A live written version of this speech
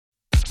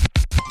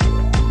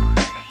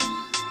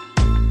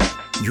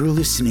You're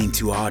listening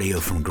to audio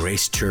from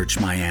Grace Church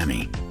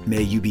Miami.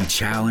 May you be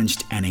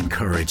challenged and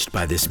encouraged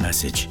by this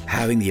message,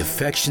 having the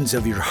affections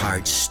of your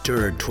heart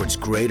stirred towards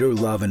greater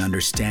love and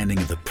understanding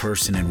of the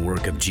person and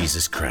work of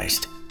Jesus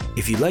Christ.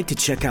 If you'd like to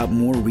check out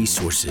more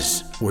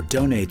resources or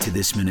donate to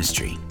this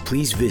ministry,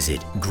 please visit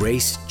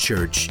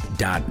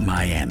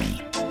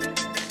gracechurch.miami.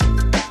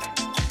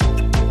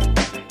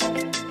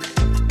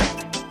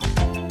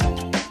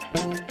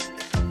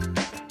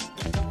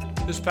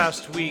 This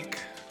past week,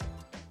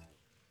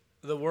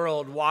 the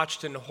world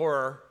watched in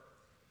horror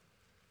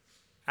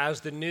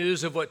as the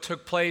news of what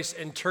took place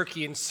in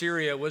Turkey and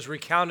Syria was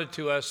recounted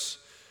to us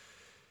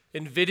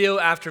in video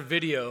after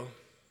video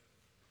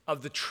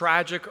of the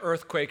tragic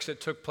earthquakes that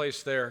took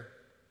place there.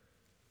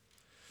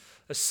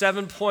 A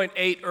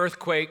 7.8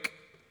 earthquake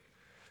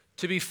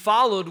to be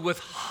followed with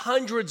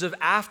hundreds of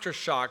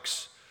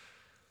aftershocks,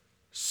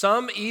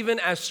 some even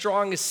as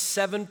strong as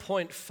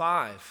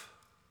 7.5.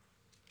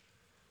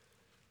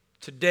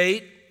 To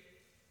date,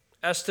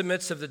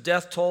 estimates of the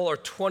death toll are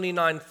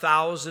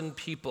 29,000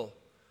 people.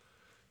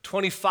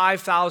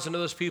 25,000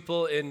 of those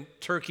people in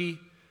Turkey,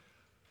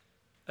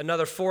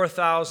 another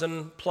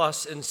 4,000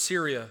 plus in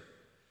Syria.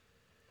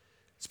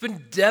 It's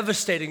been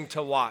devastating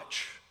to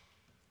watch.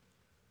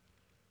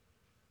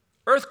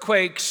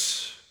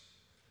 Earthquakes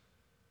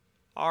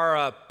are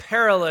a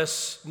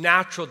perilous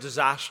natural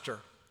disaster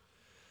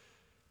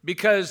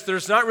because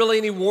there's not really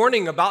any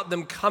warning about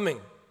them coming.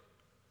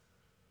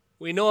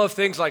 We know of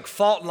things like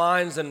fault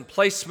lines and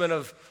placement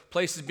of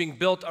places being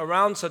built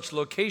around such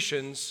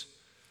locations,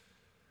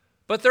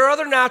 but there are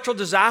other natural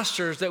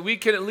disasters that we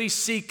can at least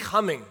see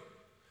coming,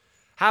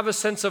 have a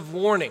sense of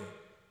warning.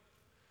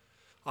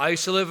 I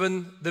used to live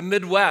in the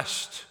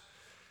Midwest.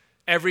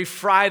 Every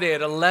Friday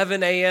at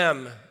 11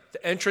 a.m.,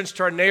 the entrance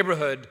to our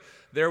neighborhood,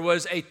 there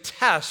was a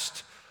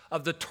test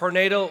of the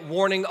tornado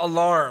warning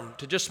alarm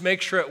to just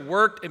make sure it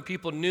worked and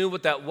people knew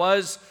what that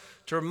was,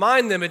 to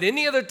remind them at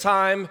any other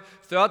time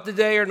throughout the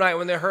day or night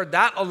when they heard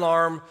that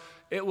alarm,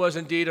 it was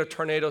indeed a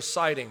tornado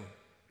sighting.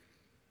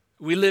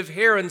 We live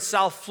here in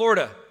South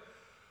Florida.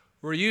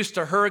 We're used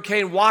to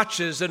hurricane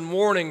watches and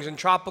warnings and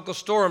tropical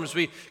storms.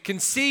 We can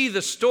see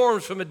the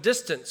storms from a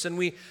distance, and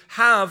we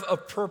have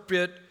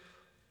appropriate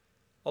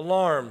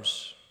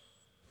alarms.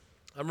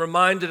 I'm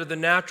reminded of the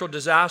natural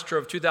disaster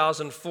of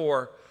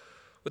 2004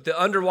 with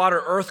the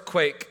underwater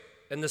earthquake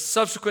and the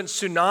subsequent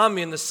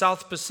tsunami in the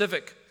South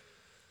Pacific.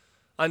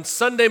 On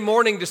Sunday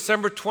morning,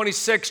 December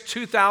 26,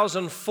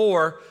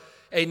 2004,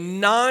 a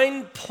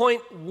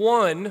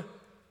 9.1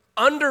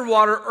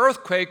 underwater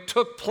earthquake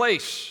took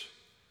place.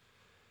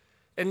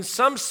 In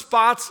some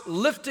spots,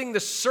 lifting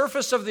the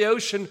surface of the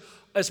ocean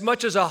as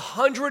much as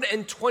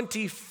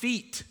 120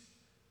 feet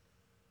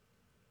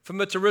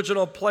from its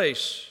original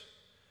place,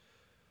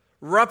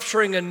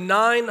 rupturing a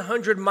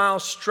 900-mile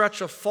stretch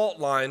of fault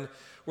line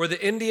where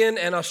the Indian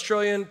and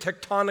Australian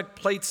tectonic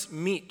plates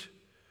meet.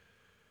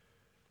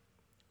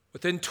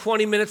 Within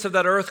 20 minutes of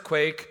that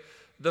earthquake,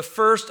 the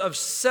first of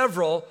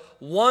several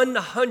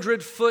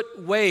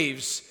 100-foot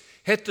waves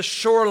hit the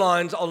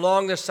shorelines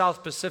along the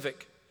South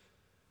Pacific,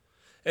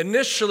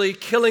 initially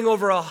killing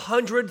over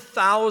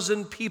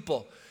 100,000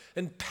 people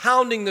and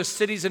pounding the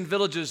cities and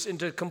villages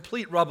into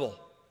complete rubble.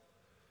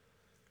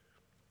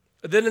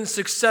 Then in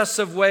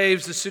successive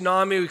waves, the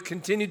tsunami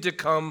continued to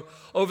come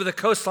over the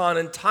coastline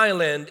in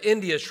Thailand,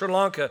 India, Sri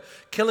Lanka,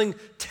 killing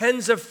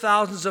tens of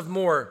thousands of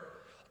more.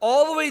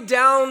 All the way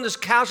down as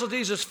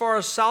casualties as far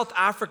as South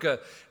Africa,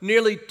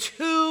 nearly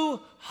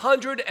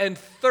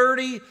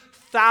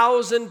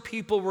 230,000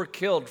 people were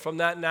killed from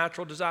that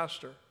natural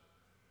disaster.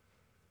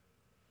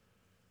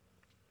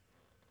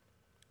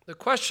 The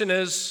question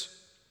is,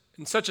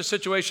 in such a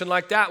situation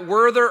like that,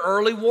 were there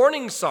early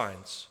warning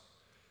signs?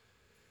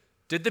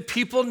 Did the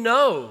people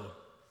know?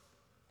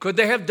 Could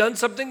they have done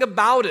something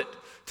about it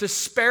to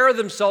spare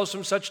themselves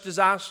from such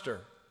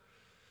disaster?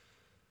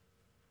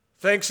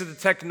 Thanks to the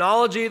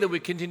technology that we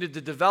continue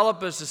to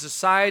develop as a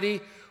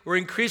society, we're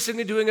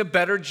increasingly doing a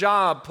better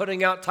job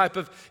putting out type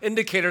of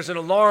indicators and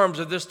alarms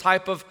of this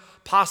type of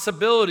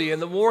possibility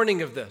and the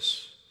warning of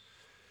this.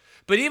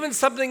 But even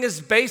something as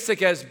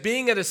basic as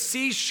being at a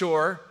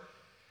seashore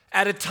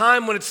at a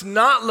time when it's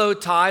not low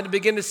tide and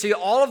begin to see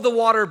all of the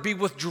water be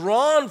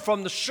withdrawn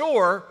from the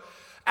shore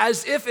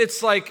as if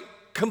it's like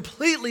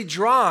completely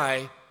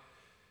dry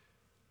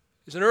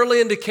is an early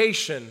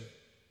indication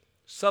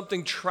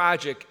something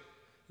tragic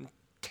and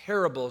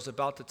terrible is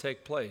about to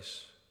take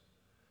place.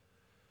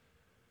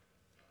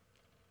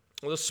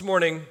 Well, this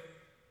morning,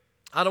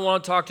 I don't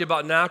want to talk to you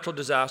about natural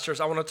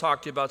disasters. I want to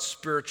talk to you about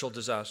spiritual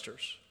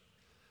disasters.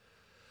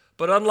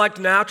 But unlike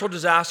natural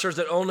disasters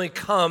that only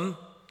come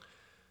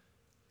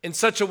in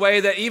such a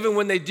way that even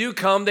when they do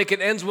come, they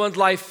can end one's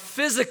life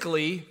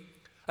physically,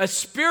 a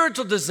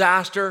spiritual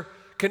disaster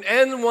can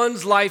end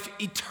one's life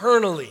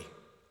eternally.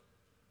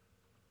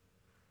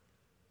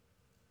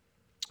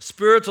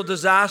 Spiritual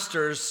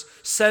disasters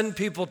send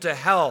people to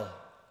hell.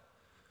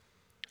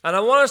 And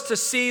I want us to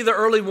see the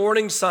early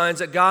warning signs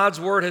that God's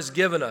Word has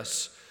given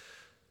us.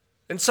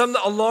 and some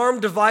alarm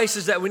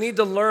devices that we need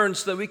to learn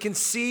so that we can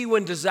see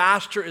when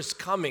disaster is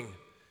coming.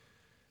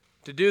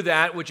 To do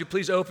that, would you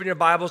please open your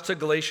Bibles to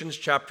Galatians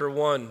chapter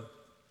 1.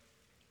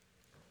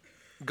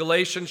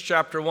 Galatians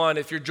chapter 1.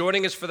 If you're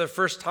joining us for the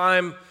first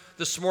time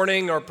this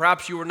morning, or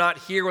perhaps you were not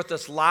here with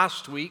us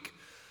last week,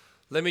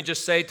 let me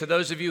just say to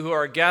those of you who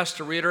are guests,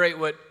 to reiterate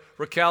what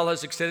Raquel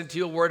has extended to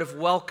you, a word of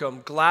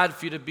welcome. Glad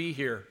for you to be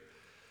here.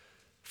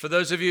 For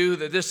those of you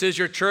that this is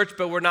your church,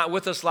 but were not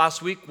with us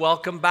last week,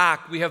 welcome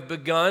back. We have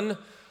begun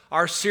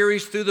our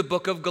series through the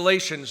book of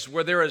Galatians,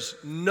 where there is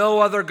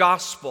no other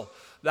gospel.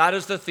 That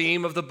is the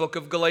theme of the book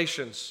of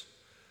Galatians.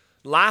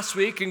 Last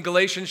week in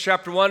Galatians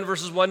chapter 1,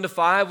 verses 1 to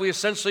 5, we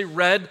essentially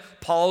read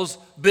Paul's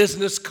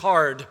business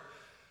card,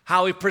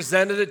 how he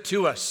presented it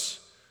to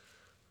us,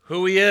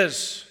 who he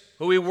is,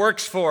 who he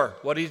works for,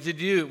 what he did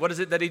do, what is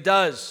it that he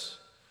does.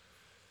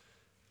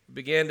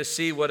 Began to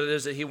see what it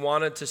is that he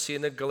wanted to see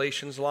in the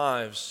Galatians'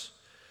 lives.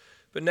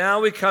 But now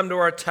we come to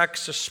our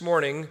text this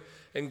morning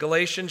in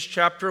Galatians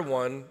chapter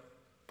 1,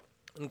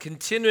 and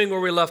continuing where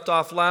we left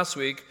off last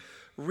week,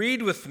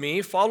 read with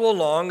me, follow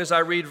along as I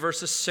read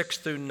verses 6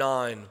 through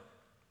 9.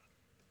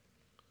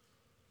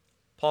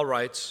 Paul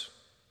writes,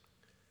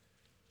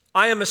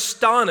 I am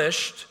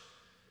astonished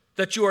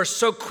that you are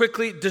so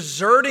quickly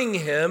deserting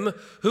him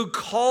who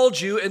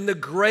called you in the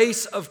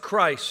grace of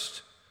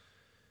Christ,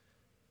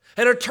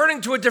 and are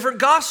turning to a different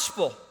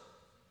gospel.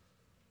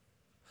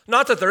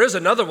 Not that there is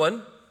another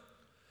one,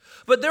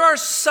 but there are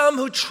some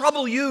who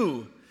trouble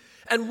you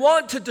and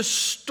want to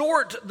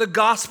distort the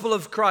gospel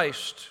of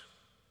Christ.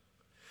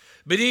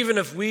 But even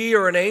if we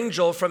or an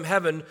angel from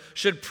heaven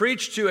should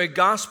preach to you a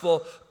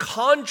gospel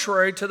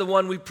contrary to the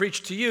one we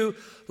preach to you,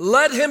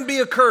 let him be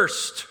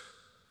accursed.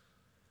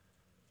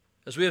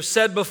 As we have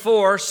said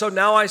before, so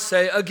now I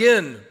say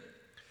again,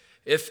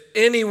 if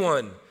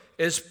anyone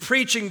is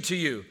preaching to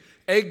you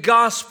a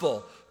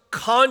gospel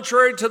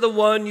contrary to the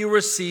one you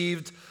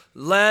received,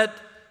 let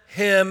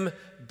him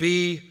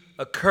be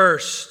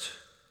accursed.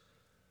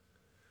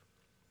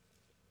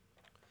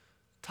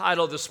 The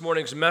title of this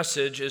morning's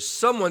message is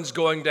Someone's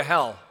Going to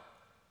Hell.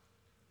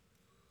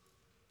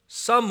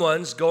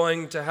 Someone's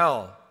going to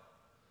hell.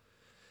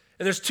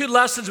 And there's two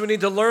lessons we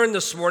need to learn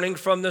this morning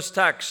from this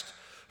text.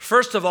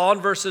 First of all, in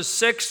verses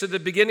 6 to the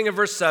beginning of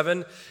verse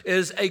 7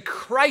 is a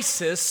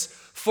crisis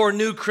for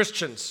new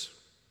Christians.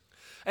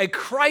 A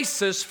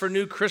crisis for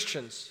new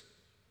Christians.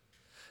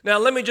 Now,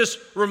 let me just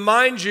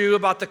remind you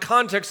about the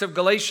context of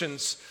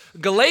Galatians.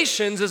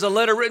 Galatians is a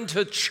letter written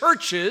to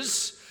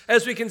churches,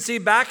 as we can see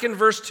back in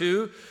verse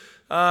 2,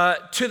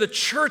 to the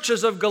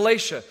churches of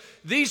Galatia.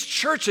 These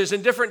churches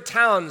in different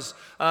towns,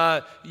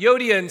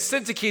 Euodia and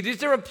Syntyche, these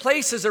different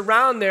places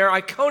around there,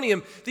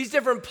 Iconium, these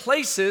different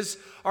places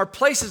are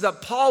places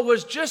that Paul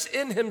was just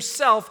in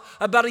himself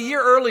about a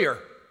year earlier.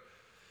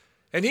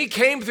 And he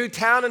came through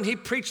town and he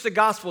preached the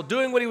gospel,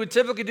 doing what he would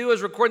typically do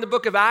is record in the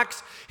book of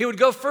Acts. He would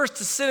go first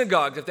to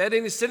synagogues. If they had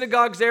any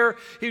synagogues there,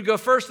 he would go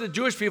first to the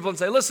Jewish people and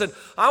say, listen,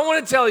 I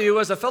want to tell you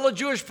as a fellow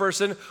Jewish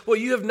person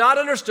what you have not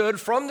understood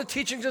from the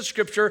teachings of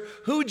Scripture,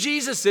 who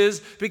Jesus is,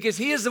 because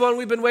he is the one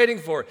we've been waiting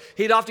for.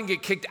 He'd often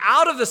get kicked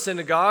out of the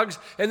synagogues,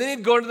 and then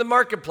he'd go into the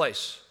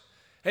marketplace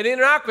and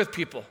interact with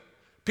people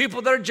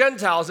that are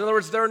Gentiles. In other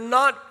words, they're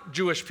not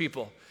Jewish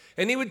people.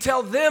 And he would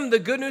tell them the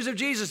good news of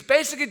Jesus,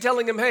 basically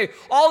telling them, hey,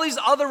 all these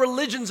other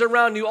religions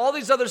around you, all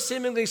these other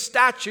seemingly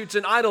statutes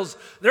and idols,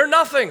 they're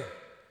nothing.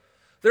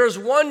 There's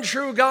one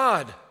true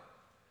God.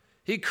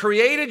 He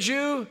created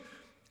you,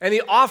 and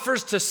he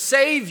offers to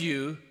save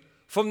you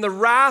from the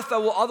wrath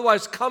that will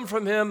otherwise come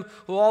from him,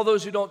 who all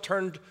those who don't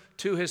turn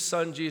to his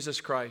son, Jesus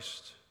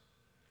Christ.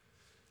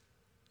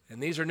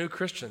 And these are new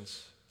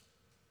Christians.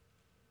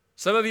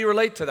 Some of you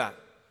relate to that.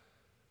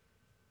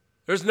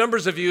 There's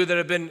numbers of you that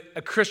have been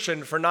a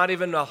Christian for not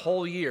even a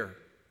whole year.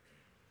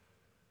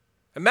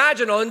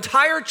 Imagine an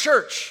entire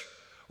church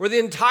where the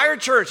entire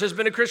church has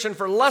been a Christian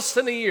for less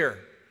than a year.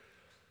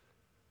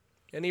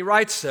 And he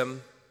writes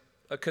them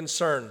a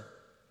concern.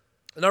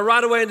 Now,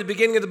 right away in the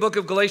beginning of the book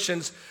of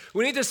Galatians,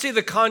 we need to see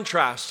the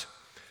contrast.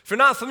 If you're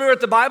not familiar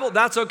with the Bible,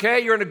 that's okay.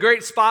 You're in a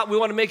great spot. We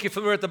want to make you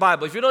familiar with the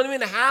Bible. If you don't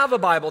even have a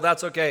Bible,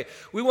 that's okay.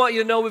 We want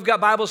you to know we've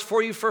got Bibles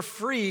for you for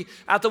free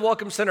at the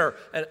Welcome Center,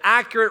 an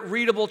accurate,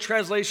 readable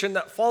translation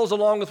that follows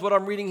along with what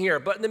I'm reading here.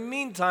 But in the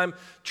meantime,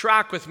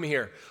 track with me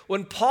here.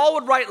 When Paul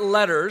would write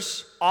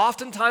letters,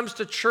 oftentimes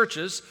to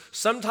churches,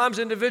 sometimes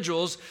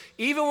individuals,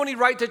 even when he'd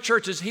write to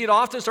churches, he'd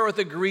often start with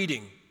a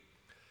greeting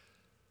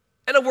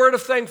and a word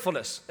of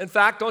thankfulness. In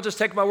fact, don't just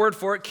take my word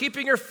for it.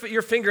 Keeping your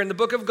finger in the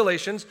book of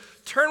Galatians,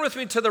 turn with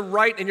me to the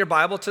right in your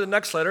Bible to the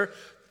next letter,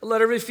 the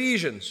letter of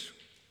Ephesians.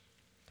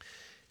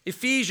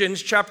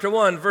 Ephesians chapter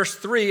 1, verse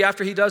 3,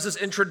 after he does his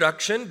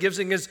introduction, gives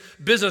his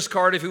business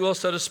card, if you will,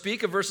 so to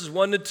speak, of verses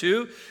 1 to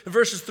 2. In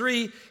verses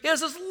 3, he has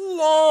this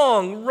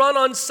long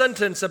run-on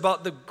sentence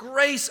about the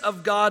grace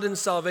of God in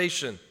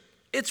salvation.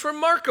 It's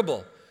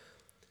remarkable.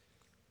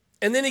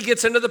 And then he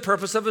gets into the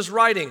purpose of his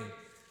writing.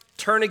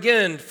 Turn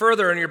again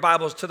further in your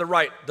Bibles to the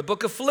right. The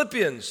book of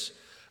Philippians,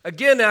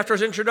 Again, after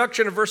his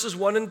introduction in verses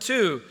 1 and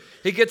 2,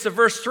 he gets to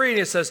verse 3 and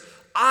he says,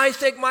 I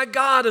thank my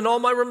God in all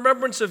my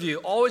remembrance of you,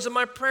 always in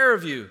my prayer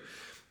of you.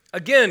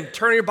 Again,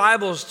 turn your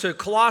Bibles to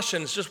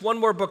Colossians, just one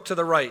more book to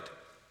the right.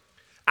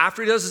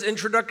 After he does his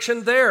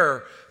introduction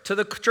there to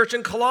the church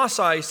in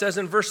Colossae, he says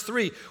in verse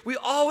 3, we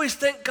always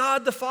thank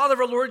God, the Father of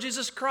our Lord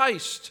Jesus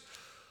Christ.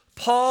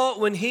 Paul,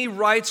 when he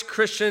writes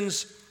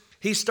Christians,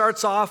 he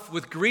starts off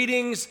with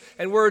greetings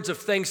and words of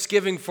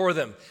thanksgiving for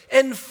them.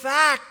 In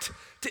fact,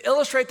 to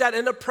illustrate that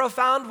in a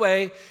profound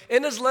way,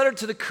 in his letter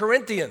to the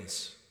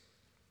Corinthians,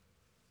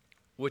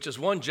 which is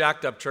one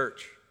jacked up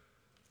church.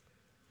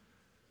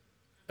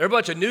 They're a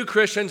bunch of new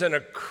Christians in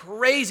a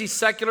crazy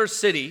secular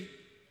city,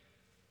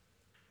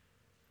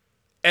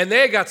 and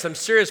they got some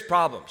serious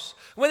problems.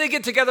 When they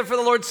get together for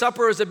the Lord's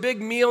Supper, it was a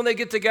big meal, and they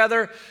get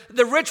together.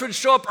 The rich would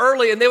show up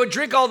early, and they would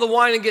drink all the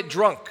wine and get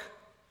drunk.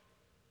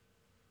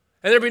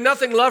 And there'd be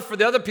nothing left for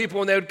the other people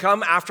when they would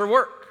come after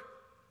work.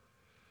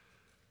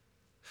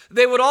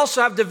 They would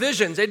also have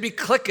divisions. They'd be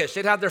cliquish.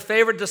 They'd have their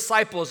favorite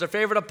disciples, their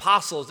favorite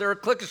apostles. They were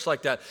cliquish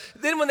like that.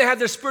 Then when they had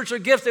their spiritual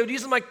gifts, they would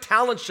use them like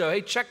talent show. Hey,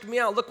 check me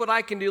out. Look what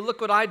I can do.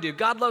 Look what I do.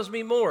 God loves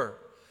me more.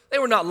 They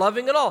were not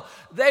loving at all.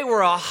 They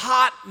were a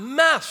hot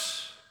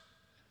mess.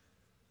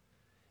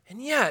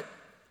 And yet,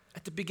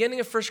 at the beginning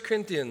of 1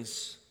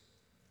 Corinthians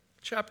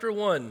chapter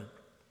 1,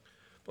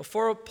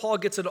 before Paul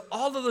gets into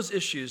all of those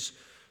issues,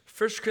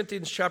 1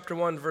 Corinthians chapter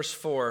 1, verse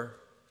 4,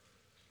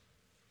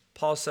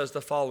 Paul says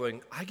the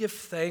following, I give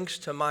thanks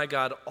to my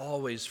God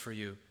always for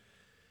you,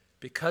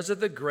 because of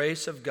the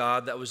grace of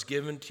God that was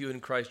given to you in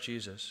Christ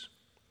Jesus,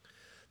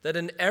 that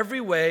in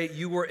every way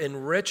you were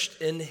enriched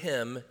in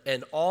him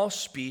in all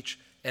speech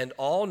and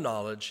all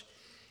knowledge,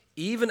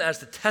 even as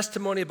the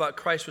testimony about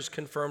Christ was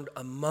confirmed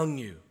among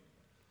you,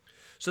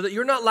 so that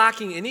you're not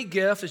lacking any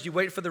gift as you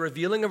wait for the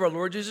revealing of our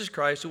Lord Jesus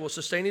Christ, who will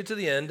sustain you to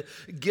the end,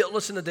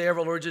 guiltless in the day of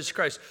our Lord Jesus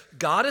Christ.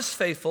 God is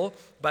faithful,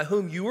 by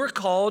whom you were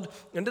called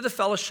into the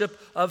fellowship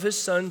of his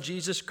Son,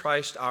 Jesus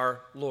Christ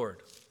our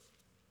Lord.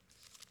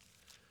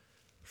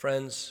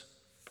 Friends,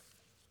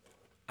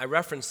 I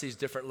reference these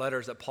different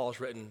letters that Paul's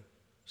written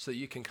so that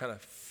you can kind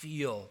of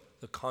feel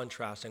the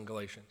contrast in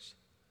Galatians.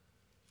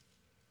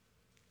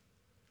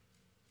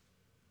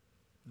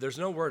 There's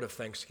no word of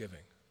thanksgiving.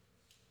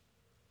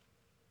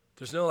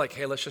 There's no like,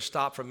 hey, let's just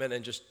stop for a minute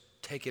and just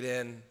take it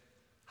in,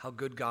 how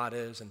good God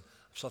is, and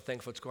I'm so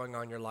thankful what's going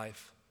on in your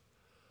life.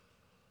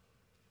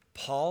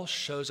 Paul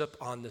shows up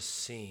on the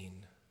scene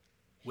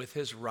with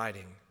his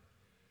writing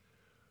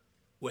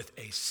with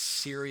a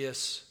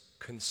serious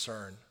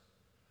concern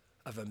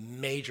of a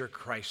major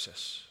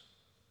crisis.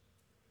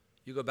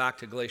 You go back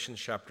to Galatians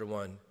chapter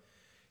 1.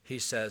 He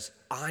says,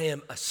 I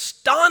am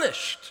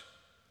astonished.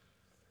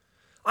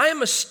 I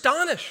am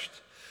astonished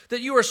that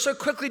you are so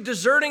quickly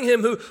deserting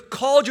him who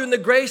called you in the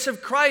grace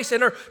of Christ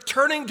and are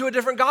turning to a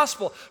different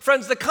gospel.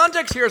 Friends, the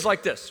context here is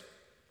like this.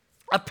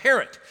 A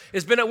parent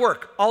has been at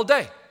work all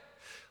day,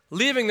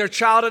 leaving their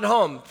child at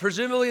home,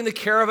 presumably in the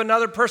care of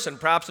another person,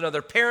 perhaps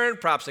another parent,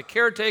 perhaps a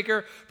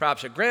caretaker,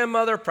 perhaps a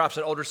grandmother, perhaps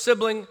an older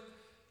sibling.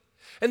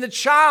 And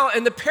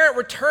the parent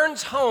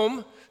returns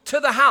home to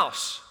the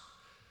house.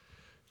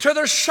 To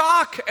their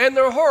shock and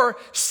their horror,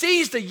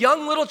 sees the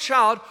young little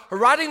child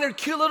riding their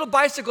cute little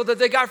bicycle that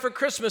they got for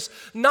Christmas,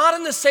 not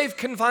in the safe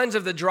confines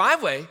of the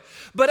driveway,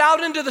 but out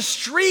into the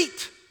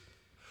street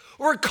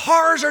where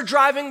cars are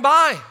driving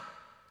by.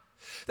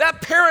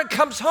 That parent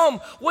comes home.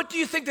 What do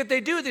you think that they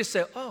do? They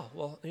say, oh,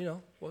 well,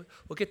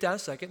 we'll get that in a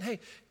second. Hey,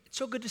 it's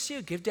so good to see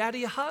you. Give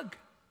Daddy a hug.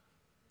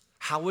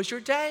 How was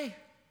your day?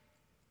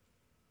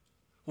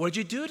 What did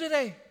you do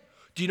today?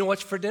 Do you know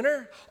what's for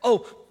dinner?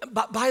 Oh,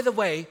 by the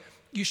way,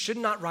 you should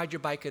not ride your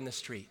bike in the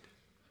street.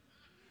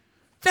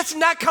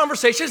 That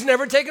conversation has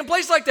never taken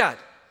place like that.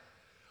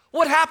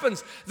 What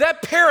happens?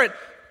 That parent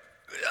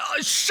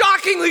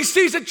shockingly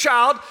sees a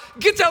child,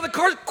 gets out of the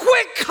car,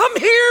 quick, come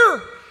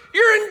here.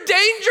 You're in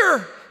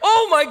danger.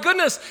 Oh my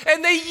goodness.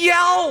 And they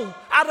yell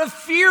out of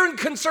fear and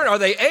concern. Are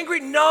they angry?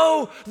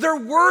 No, they're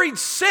worried,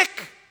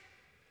 sick.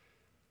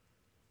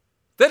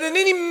 That in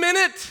any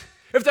minute,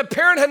 if the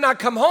parent had not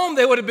come home,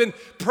 they would have been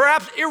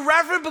perhaps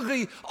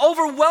irreparably,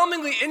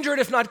 overwhelmingly injured,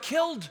 if not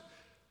killed.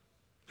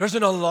 There's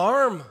an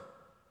alarm.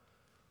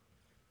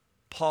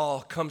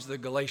 Paul comes to the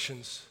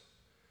Galatians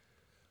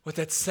with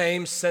that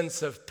same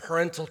sense of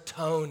parental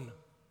tone.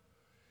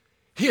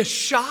 He is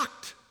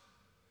shocked.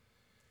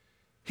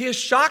 He is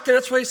shocked, and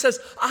that's why he says,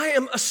 I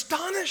am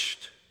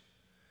astonished.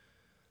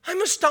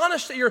 I'm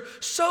astonished that you're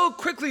so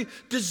quickly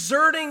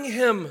deserting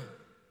him.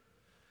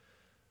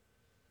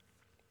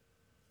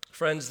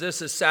 Friends,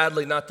 this is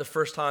sadly not the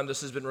first time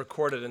this has been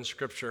recorded in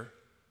Scripture.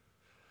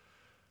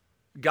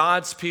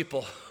 God's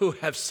people who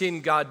have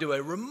seen God do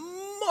a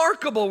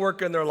remarkable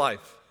work in their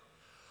life,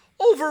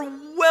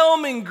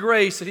 overwhelming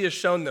grace that he has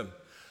shown them,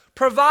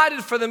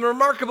 provided for them in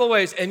remarkable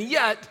ways, and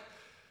yet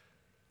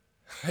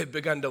they've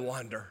begun to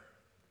wander.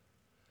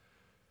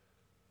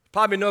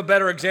 Probably no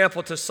better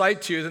example to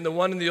cite to you than the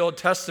one in the Old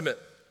Testament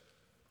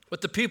with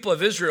the people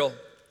of Israel.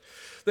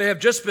 They have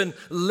just been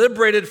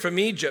liberated from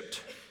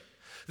Egypt.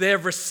 They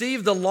have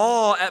received the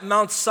law at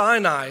Mount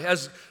Sinai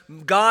as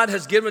God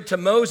has given it to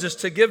Moses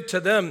to give to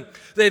them.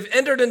 They've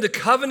entered into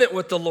covenant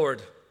with the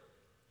Lord.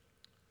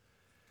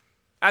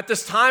 At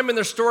this time in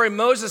their story,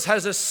 Moses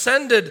has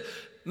ascended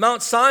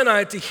Mount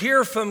Sinai to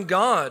hear from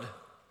God.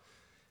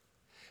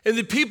 And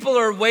the people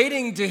are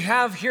waiting to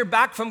hear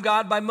back from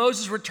God by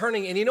Moses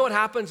returning. And you know what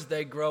happens?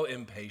 They grow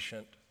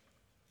impatient.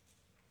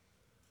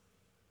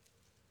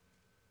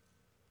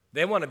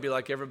 They want to be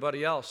like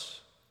everybody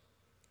else.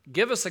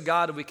 Give us a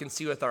God that we can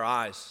see with our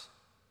eyes,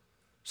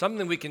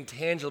 something we can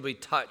tangibly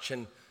touch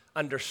and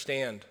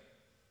understand.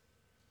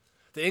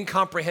 The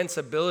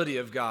incomprehensibility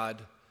of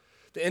God,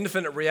 the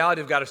infinite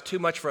reality of God is too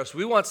much for us.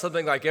 We want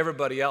something like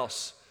everybody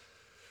else.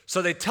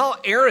 So they tell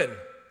Aaron,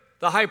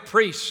 the high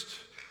priest,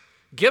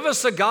 give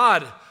us a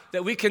God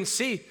that we can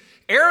see.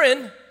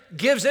 Aaron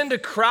gives in to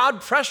crowd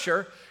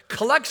pressure,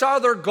 collects all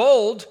their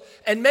gold,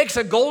 and makes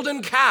a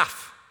golden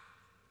calf.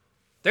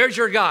 There's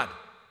your God.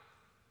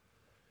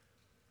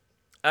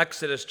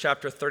 Exodus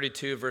chapter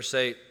 32, verse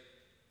 8,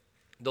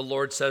 the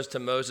Lord says to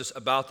Moses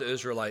about the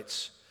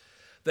Israelites,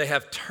 they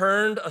have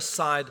turned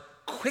aside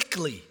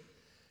quickly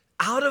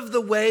out of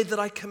the way that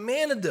I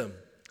commanded them.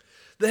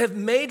 They have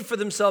made for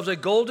themselves a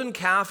golden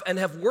calf and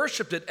have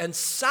worshiped it and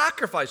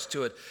sacrificed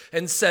to it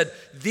and said,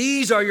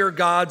 these are your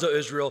gods, O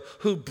Israel,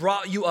 who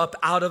brought you up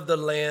out of the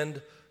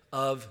land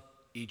of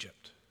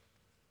Egypt.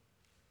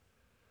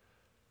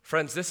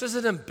 Friends, this is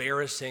an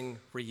embarrassing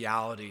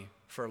reality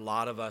for a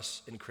lot of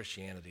us in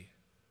Christianity,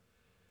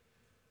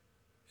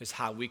 is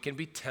how we can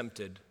be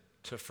tempted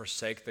to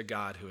forsake the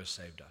God who has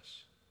saved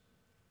us.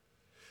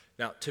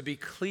 Now, to be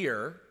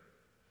clear,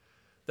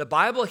 the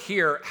Bible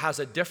here has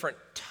a different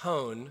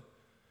tone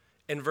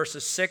in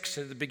verses 6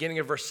 and the beginning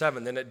of verse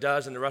 7 than it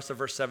does in the rest of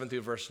verse 7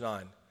 through verse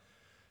 9.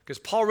 Because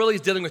Paul really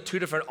is dealing with two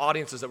different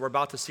audiences that we're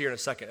about to see here in a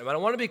second. And I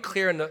want to be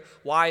clear in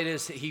why it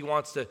is that he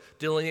wants to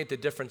delineate the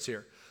difference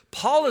here.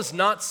 Paul is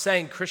not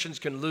saying Christians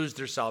can lose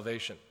their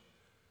salvation.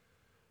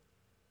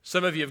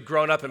 Some of you have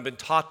grown up and been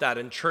taught that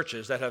in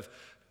churches that have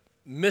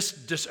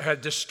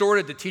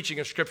distorted the teaching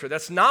of Scripture.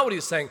 That's not what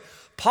he's saying.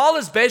 Paul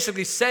is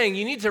basically saying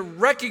you need to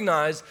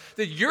recognize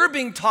that you're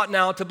being taught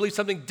now to believe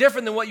something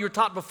different than what you were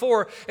taught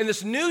before, and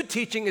this new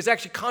teaching is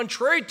actually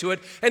contrary to it.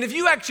 And if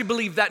you actually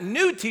believe that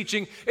new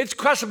teaching, it's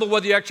questionable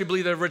whether you actually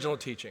believe the original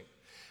teaching.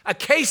 A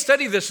case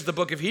study of this is the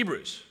book of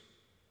Hebrews.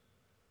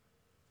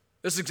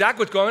 This is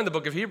exactly what's going on in the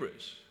book of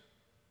Hebrews.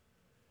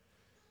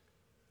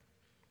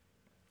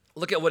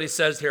 Look at what he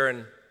says here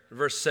in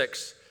verse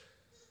 6.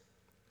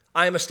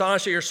 I am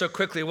astonished that you're so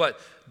quickly, what?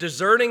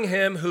 Deserting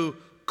him who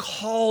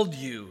called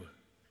you.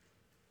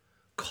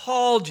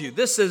 Called you.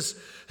 This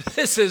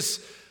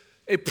is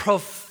a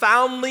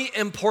profoundly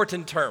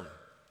important term.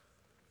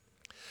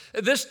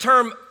 This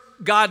term,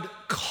 God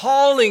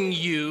calling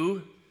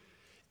you,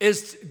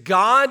 is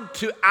God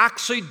to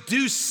actually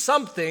do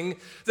something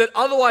that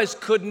otherwise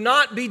could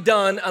not be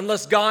done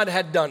unless God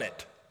had done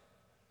it.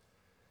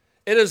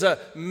 It is a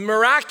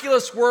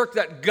miraculous work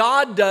that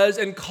God does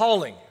in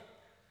calling.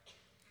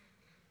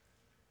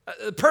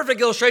 The perfect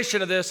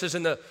illustration of this is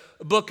in the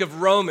book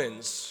of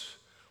Romans.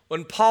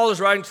 When Paul is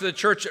writing to the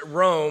church at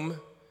Rome,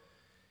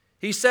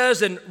 he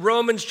says in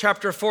Romans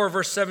chapter 4,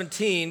 verse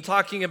 17,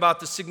 talking about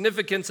the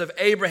significance of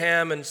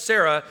Abraham and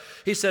Sarah,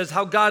 he says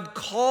how God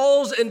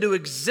calls into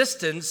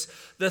existence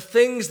the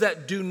things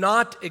that do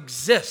not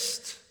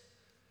exist.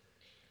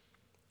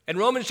 In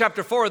Romans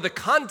chapter 4, the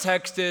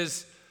context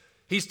is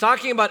he's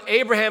talking about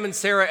Abraham and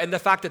Sarah and the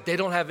fact that they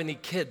don't have any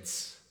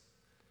kids.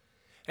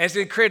 And he's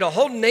going to create a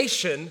whole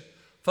nation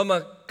from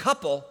a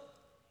couple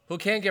who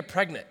can't get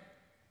pregnant.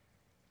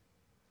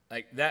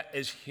 Like, that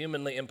is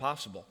humanly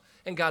impossible.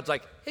 And God's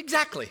like,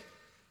 exactly.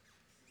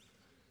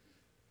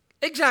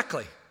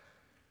 Exactly.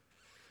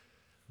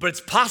 But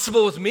it's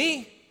possible with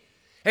me.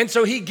 And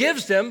so he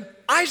gives them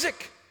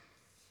Isaac.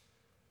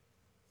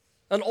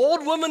 An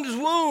old woman's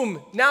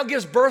womb now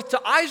gives birth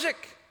to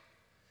Isaac.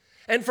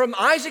 And from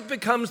Isaac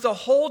becomes the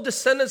whole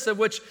descendants of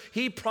which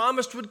he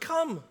promised would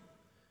come.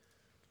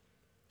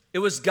 It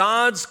was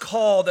God's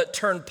call that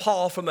turned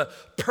Paul from a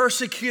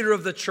persecutor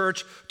of the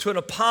church to an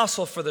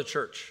apostle for the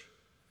church.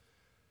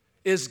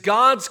 It is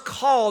God's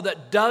call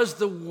that does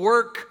the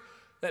work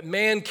that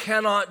man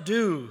cannot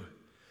do.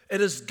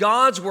 It is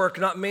God's work,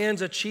 not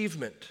man's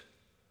achievement.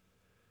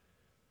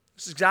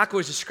 This is exactly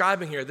what he's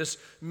describing here, this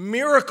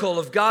miracle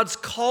of God's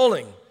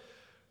calling,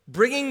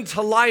 bringing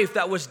to life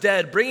that was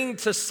dead, bringing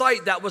to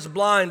sight that was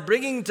blind,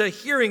 bringing to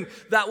hearing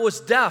that was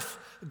deaf.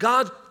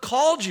 God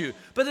called you.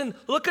 But then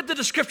look at the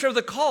description of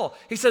the call.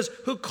 He says,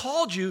 who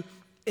called you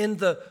in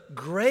the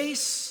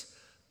grace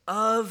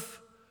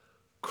of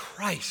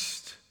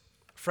Christ.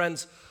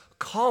 Friends,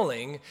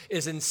 calling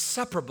is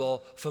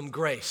inseparable from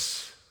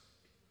grace.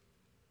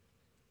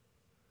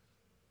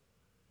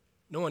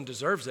 No one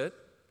deserves it.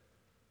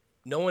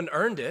 No one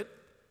earned it.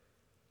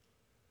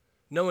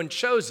 No one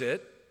chose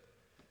it.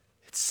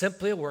 It's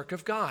simply a work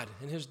of God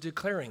in his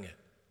declaring it.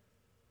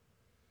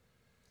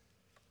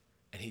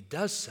 And he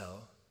does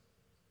so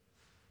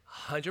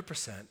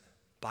 100%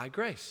 by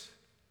grace.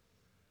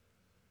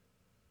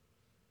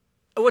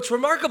 What's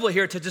remarkable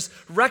here to just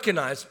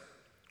recognize,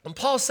 when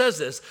Paul says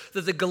this,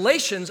 that the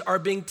Galatians are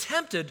being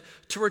tempted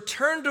to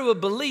return to a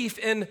belief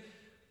in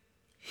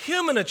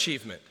human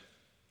achievement.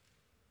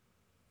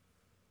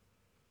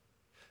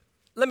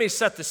 Let me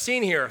set the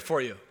scene here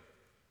for you.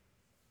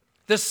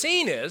 The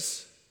scene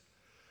is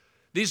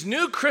these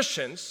new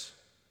Christians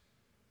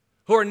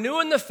who are new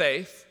in the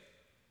faith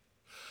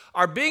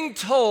are being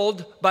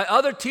told by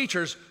other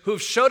teachers who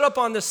have showed up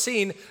on the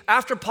scene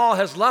after Paul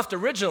has left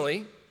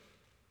originally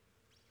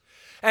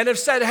and have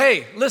said,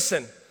 hey,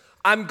 listen,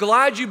 I'm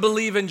glad you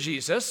believe in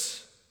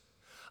Jesus.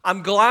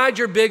 I'm glad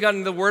you're big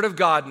on the Word of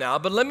God now,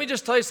 but let me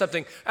just tell you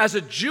something. As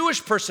a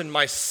Jewish person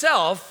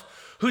myself,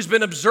 who's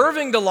been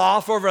observing the law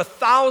for over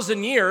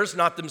 1,000 years,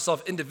 not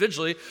themselves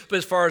individually, but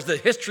as far as the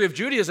history of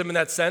Judaism in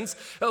that sense,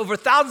 over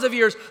thousands of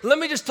years, let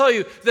me just tell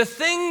you, the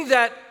thing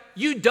that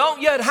you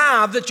don't yet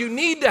have, that you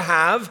need to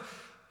have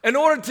in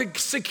order to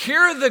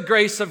secure the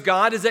grace of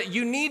God, is that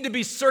you need to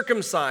be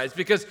circumcised,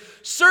 because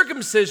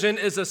circumcision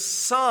is a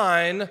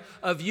sign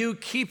of you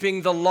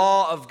keeping the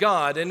law of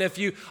God. And if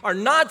you are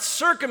not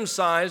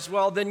circumcised,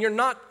 well, then you're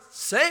not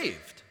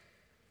saved.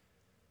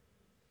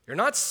 You're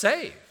not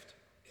saved.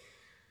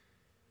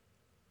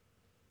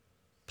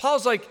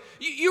 Paul's like,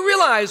 you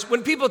realize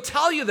when people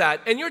tell you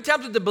that and you're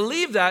tempted to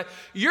believe that,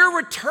 you're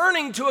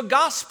returning to a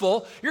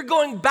gospel, you're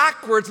going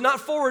backwards, not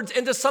forwards,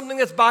 into something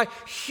that's by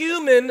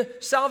human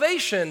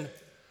salvation,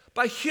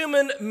 by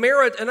human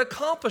merit and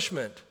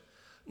accomplishment,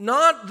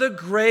 not the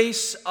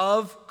grace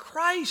of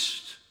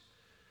Christ.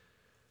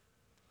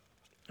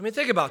 I mean,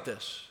 think about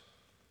this.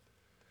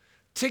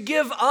 To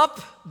give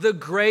up the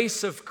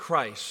grace of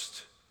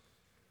Christ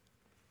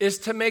is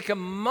to make a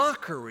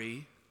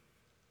mockery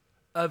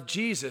of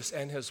Jesus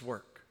and his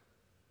work.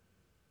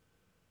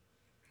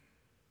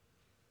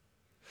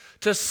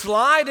 To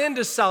slide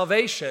into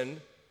salvation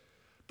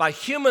by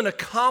human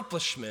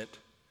accomplishment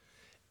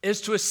is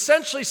to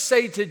essentially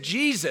say to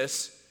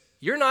Jesus,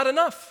 you're not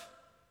enough.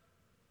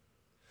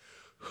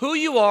 Who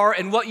you are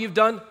and what you've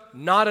done,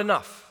 not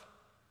enough.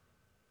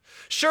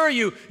 Sure,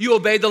 you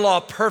obeyed the law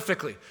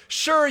perfectly.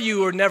 Sure, you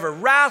were never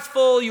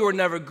wrathful, you were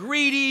never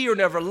greedy, you were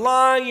never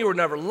lying, you were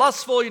never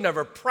lustful, you're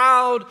never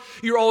proud,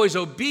 you're always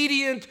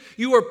obedient,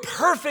 you were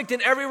perfect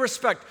in every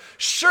respect.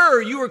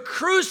 Sure, you were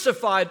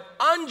crucified,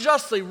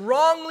 unjustly,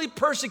 wrongly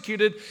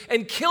persecuted,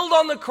 and killed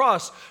on the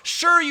cross.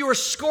 Sure, you were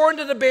scorned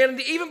and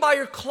abandoned even by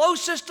your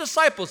closest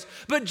disciples.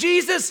 But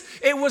Jesus,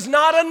 it was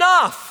not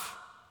enough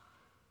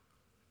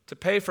to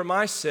pay for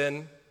my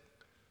sin,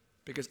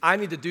 because I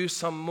need to do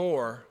some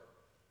more.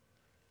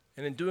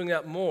 And in doing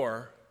that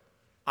more,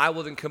 I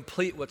will then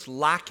complete what's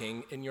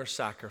lacking in your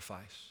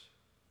sacrifice.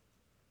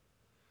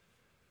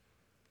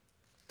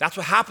 That's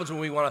what happens when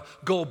we want to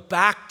go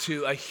back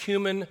to a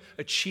human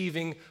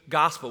achieving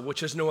gospel,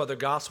 which is no other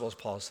gospel, as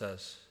Paul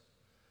says.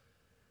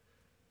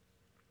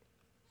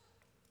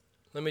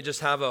 Let me just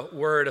have a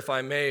word, if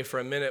I may, for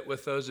a minute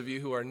with those of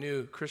you who are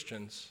new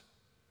Christians.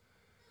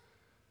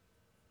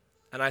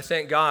 And I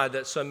thank God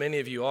that so many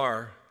of you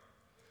are.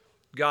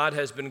 God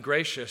has been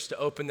gracious to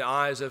open the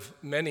eyes of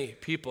many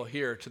people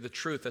here to the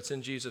truth that's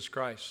in Jesus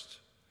Christ.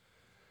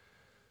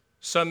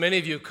 So many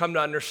of you have come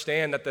to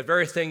understand that the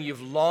very thing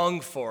you've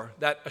longed for,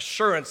 that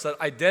assurance, that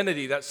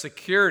identity, that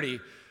security,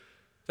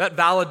 that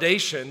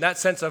validation, that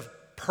sense of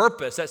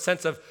purpose, that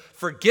sense of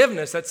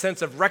forgiveness, that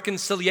sense of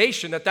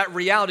reconciliation, that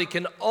reality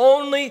can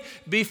only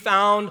be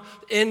found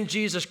in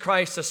Jesus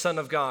Christ, the Son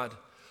of God,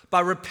 by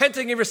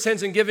repenting of your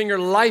sins and giving your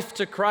life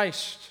to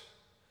Christ.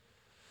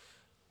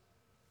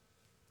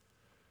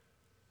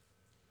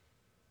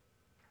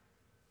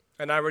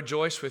 And I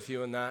rejoice with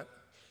you in that.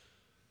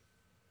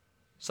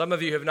 Some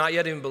of you have not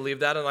yet even believed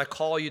that, and I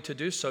call you to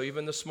do so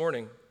even this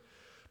morning.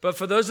 But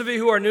for those of you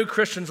who are new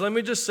Christians, let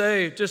me just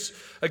say, just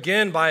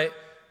again by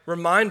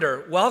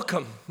reminder,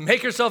 welcome.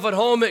 Make yourself at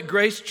home at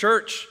Grace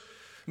Church.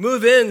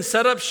 Move in,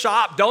 set up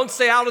shop. Don't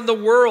stay out in the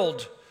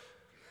world.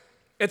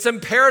 It's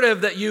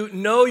imperative that you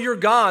know your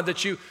God,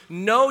 that you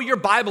know your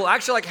Bible.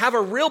 Actually, like have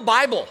a real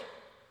Bible.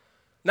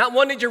 Not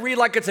one that you read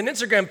like it's an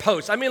Instagram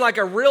post. I mean like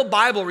a real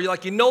Bible where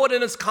you know it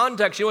in its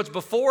context. You know it's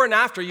before and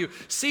after. You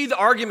see the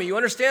argument. You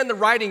understand the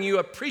writing. You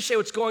appreciate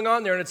what's going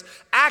on there. And it's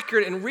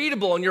accurate and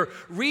readable. And you're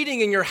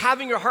reading and you're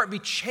having your heart be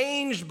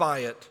changed by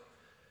it.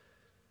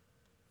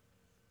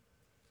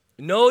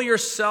 Know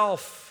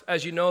yourself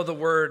as you know the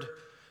Word.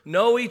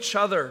 Know each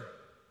other.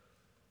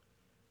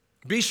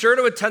 Be sure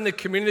to attend the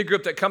community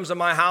group that comes to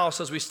my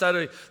house as we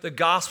study the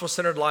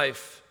gospel-centered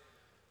life.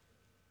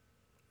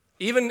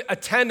 Even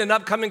attend an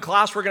upcoming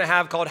class we're going to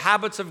have called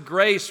Habits of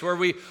Grace, where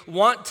we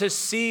want to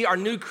see our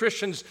new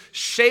Christians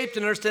shaped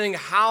in understanding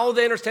how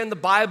they understand the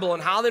Bible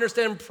and how they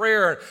understand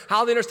prayer and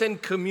how they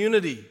understand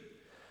community.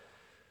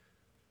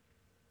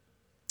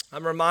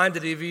 I'm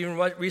reminded of even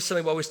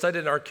recently what we studied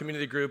in our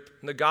community group,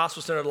 in the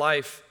gospel-centered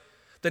life,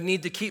 the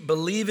need to keep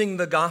believing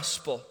the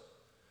gospel.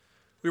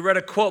 We read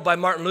a quote by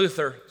Martin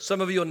Luther. Some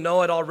of you will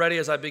know it already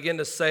as I begin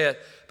to say it.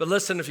 But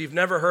listen, if you've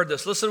never heard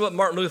this, listen to what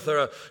Martin Luther,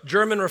 a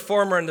German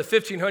reformer in the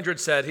 1500s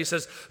said. He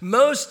says,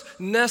 most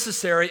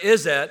necessary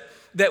is it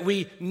that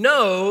we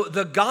know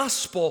the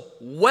gospel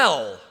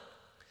well,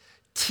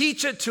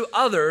 teach it to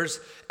others,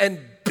 and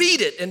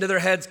beat it into their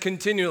heads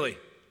continually.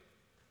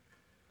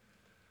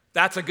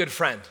 That's a good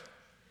friend.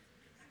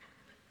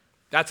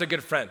 That's a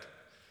good friend.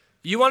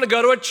 You want to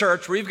go to a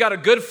church where you've got a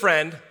good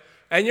friend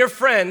and your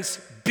friends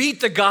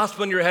beat the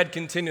gospel in your head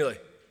continually.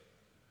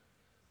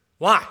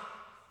 Why?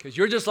 Because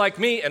you're just like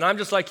me and I'm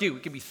just like you. We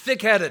can be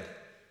thick-headed.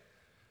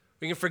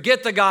 We can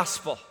forget the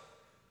gospel.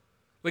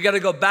 We got to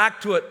go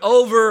back to it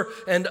over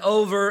and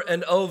over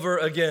and over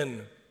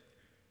again.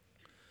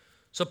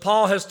 So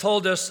Paul has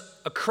told us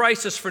a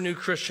crisis for new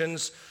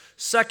Christians.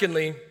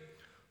 Secondly,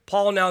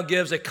 Paul now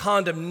gives a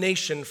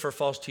condemnation for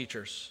false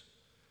teachers.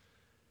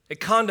 A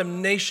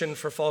condemnation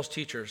for false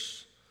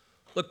teachers.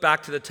 Look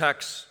back to the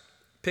text,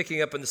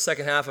 picking up in the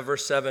second half of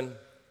verse 7.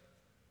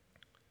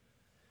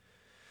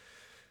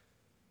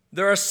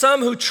 There are some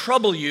who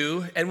trouble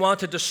you and want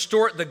to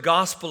distort the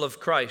gospel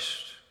of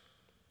Christ.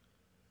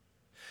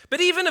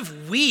 But even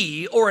if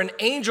we or an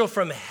angel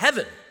from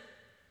heaven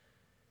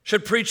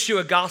should preach to you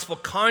a gospel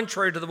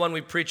contrary to the one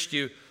we preached to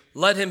you,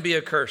 let him be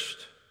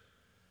accursed.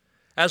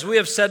 As we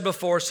have said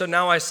before, so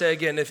now I say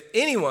again, if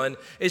anyone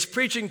is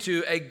preaching to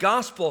you a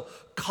gospel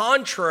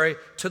contrary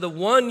to the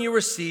one you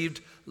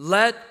received,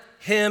 let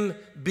him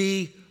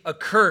be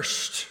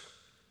accursed.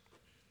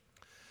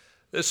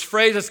 This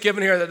phrase that's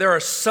given here, that there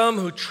are some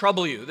who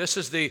trouble you. This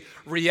is the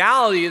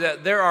reality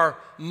that there are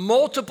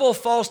multiple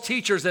false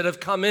teachers that have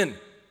come in.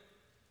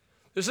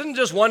 This isn't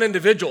just one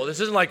individual. This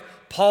isn't like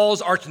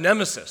Paul's arch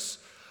nemesis.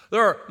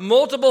 There are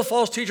multiple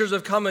false teachers that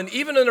have come in,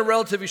 even in a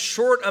relatively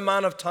short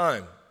amount of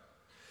time.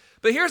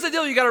 But here's the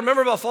deal you got to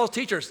remember about false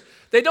teachers.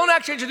 They don't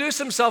actually introduce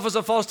themselves as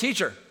a false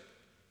teacher.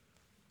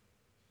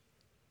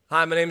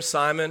 Hi, my name's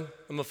Simon.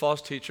 I'm a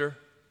false teacher.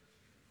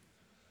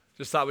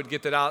 Just thought we'd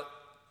get that out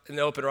in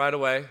the open right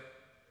away.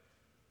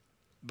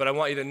 But I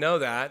want you to know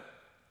that,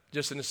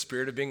 just in the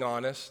spirit of being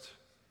honest,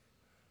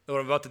 that what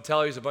I'm about to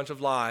tell you is a bunch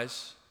of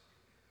lies.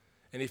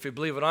 And if you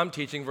believe what I'm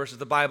teaching versus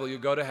the Bible, you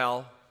go to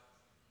hell.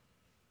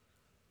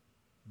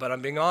 But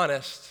I'm being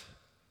honest.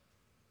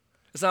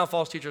 That's not how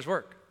false teachers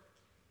work.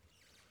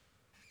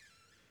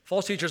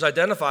 False teachers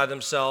identify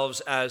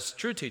themselves as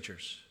true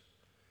teachers.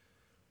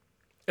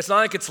 It's not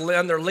like it's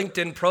on their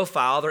LinkedIn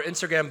profile, their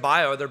Instagram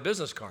bio, or their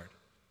business card.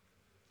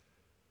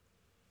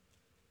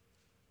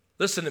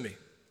 Listen to me.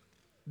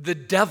 The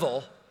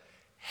devil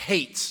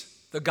hates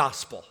the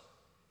gospel.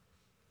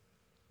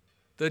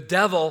 The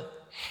devil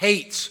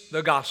hates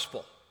the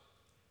gospel.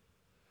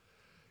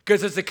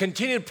 Because it's a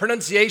continued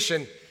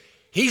pronunciation.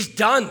 He's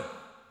done.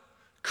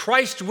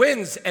 Christ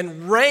wins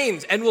and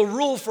reigns and will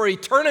rule for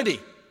eternity.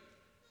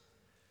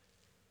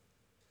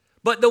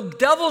 But the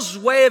devil's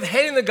way of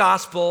hating the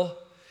gospel,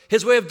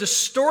 his way of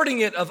distorting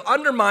it, of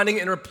undermining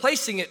it and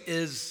replacing it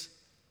is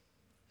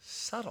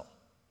subtle.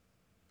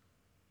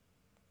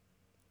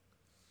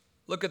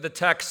 Look at the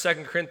text,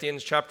 2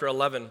 Corinthians chapter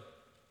 11.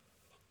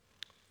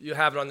 You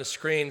have it on the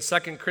screen.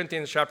 2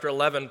 Corinthians chapter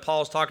 11,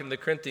 Paul's talking to the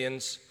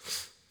Corinthians.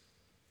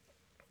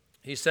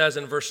 He says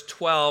in verse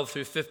 12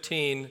 through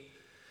 15,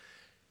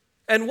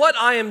 "And what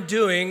I am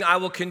doing, I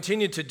will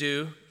continue to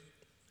do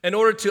in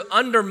order to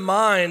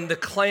undermine the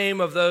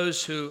claim of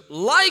those who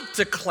like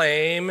to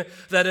claim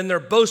that in their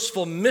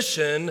boastful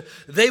mission,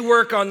 they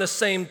work on the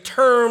same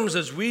terms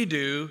as we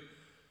do.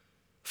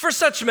 For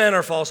such men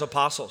are false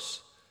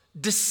apostles,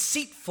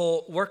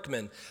 deceitful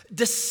workmen,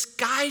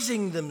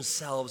 disguising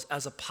themselves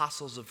as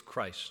apostles of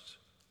Christ.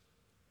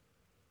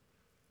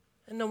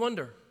 And no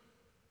wonder,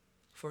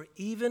 for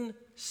even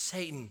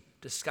Satan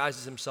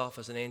disguises himself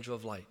as an angel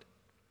of light.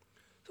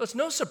 So it's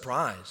no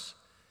surprise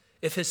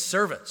if his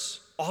servants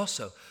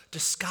also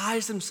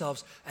disguise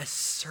themselves as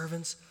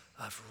servants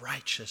of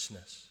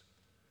righteousness.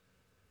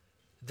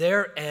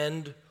 Their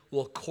end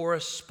will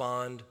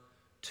correspond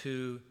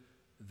to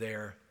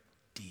their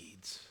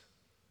deeds."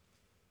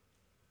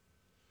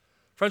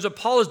 Friends, what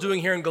Paul is doing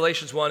here in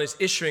Galatians 1 is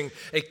issuing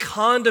a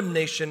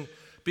condemnation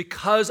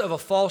because of a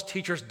false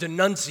teacher's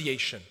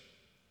denunciation.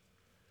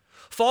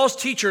 False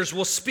teachers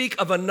will speak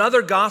of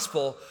another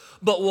gospel,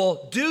 but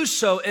will do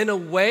so in a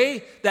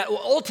way that will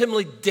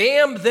ultimately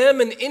damn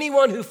them and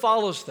anyone who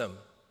follows them.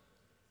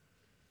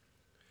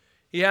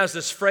 He has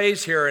this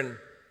phrase here in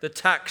the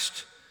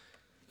text.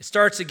 It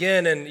starts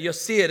again, and you'll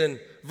see it in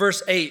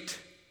verse 8.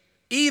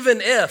 Even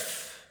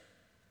if.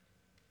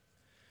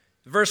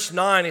 Verse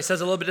 9, he says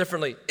it a little bit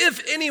differently.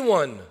 If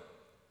anyone.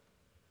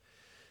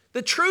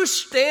 The true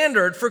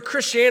standard for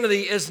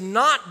Christianity is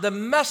not the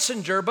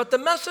messenger, but the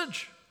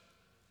message.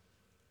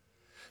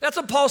 That's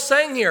what Paul's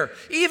saying here.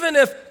 Even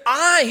if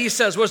I, he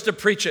says, was to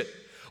preach it,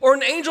 or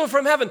an angel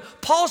from heaven,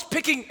 Paul's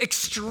picking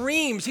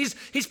extremes.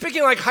 He's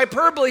picking like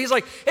hyperbole. He's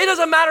like, it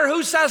doesn't matter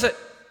who says it.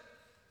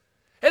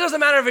 It doesn't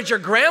matter if it's your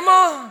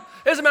grandma.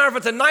 It doesn't matter if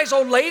it's a nice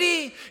old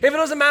lady. If it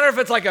doesn't matter if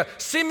it's like a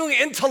seemingly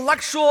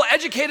intellectual,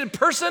 educated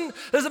person.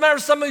 It doesn't matter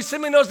if somebody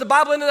seemingly knows the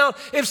Bible in and out.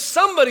 If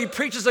somebody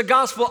preaches a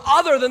gospel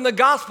other than the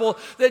gospel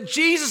that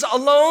Jesus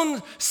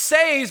alone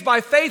saves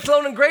by faith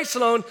alone and grace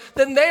alone,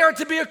 then they are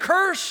to be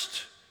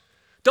accursed.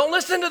 Don't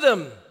listen to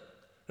them.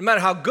 No matter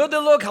how good they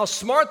look, how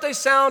smart they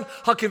sound,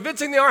 how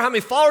convincing they are, how many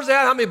followers they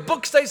have, how many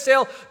books they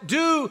sell,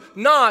 do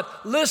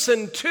not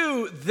listen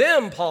to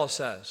them, Paul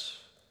says.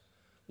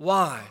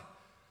 Why?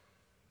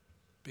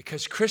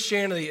 Because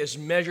Christianity is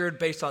measured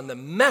based on the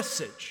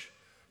message,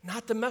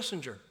 not the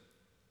messenger.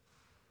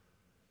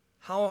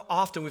 How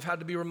often we've had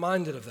to be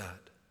reminded of that.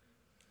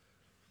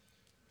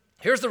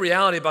 Here's the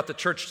reality about the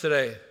church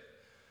today.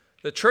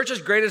 The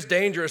church's greatest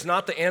danger is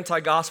not the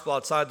anti-gospel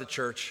outside the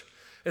church.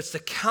 It's the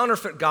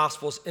counterfeit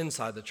gospels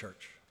inside the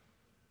church.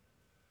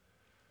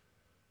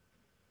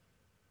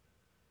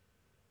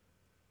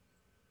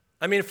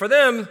 I mean, for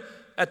them,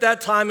 at that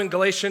time in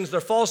Galatians,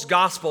 their false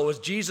gospel was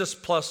Jesus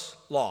plus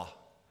law.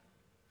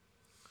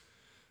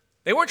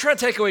 They weren't trying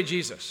to take away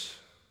Jesus.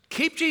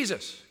 Keep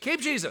Jesus.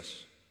 Keep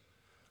Jesus.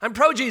 I'm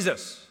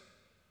pro-Jesus.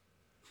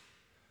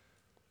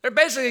 They're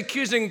basically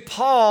accusing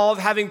Paul of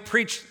having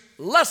preached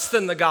less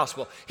than the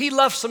gospel. He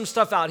left some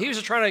stuff out. He was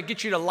just trying to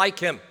get you to like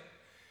him.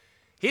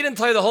 He didn't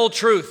tell you the whole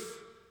truth.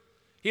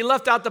 He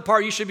left out the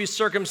part you should be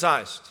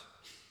circumcised.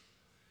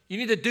 You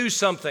need to do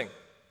something.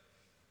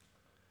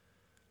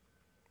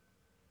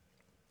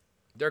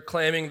 They're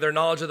claiming their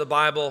knowledge of the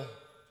Bible,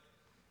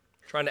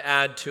 trying to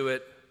add to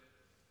it.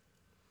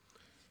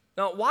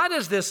 Now, why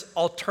does this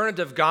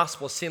alternative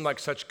gospel seem like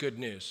such good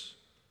news?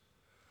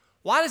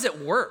 Why does it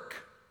work?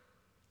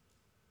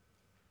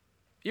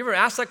 You ever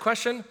asked that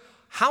question?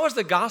 How is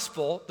the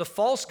gospel, the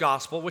false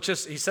gospel, which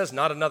is, he says,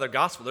 not another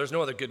gospel, there's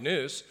no other good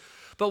news,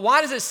 but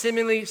why does it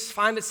seemingly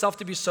find itself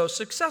to be so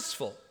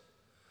successful?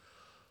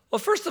 Well,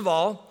 first of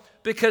all,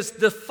 because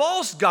the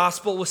false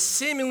gospel will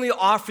seemingly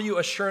offer you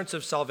assurance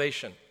of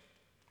salvation.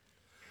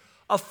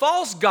 A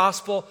false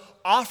gospel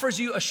offers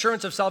you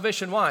assurance of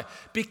salvation. Why?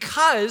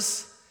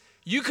 Because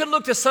you can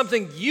look to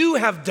something you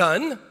have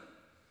done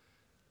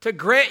to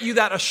grant you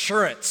that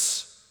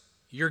assurance.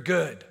 You're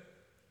good.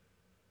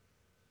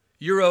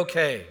 You're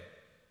okay.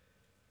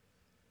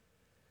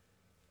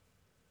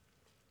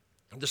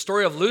 The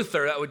story of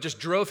Luther that just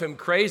drove him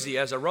crazy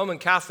as a Roman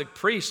Catholic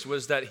priest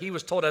was that he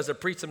was told as a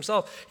priest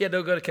himself he had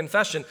to go to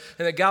confession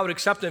and that God would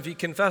accept him if he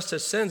confessed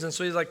his sins. And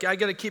so he's like, I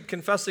got to keep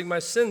confessing my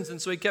sins.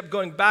 And so he kept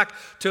going back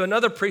to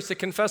another priest to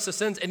confess the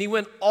sins, and he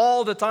went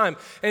all the time.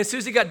 And as soon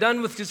as he got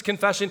done with his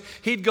confession,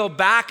 he'd go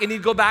back and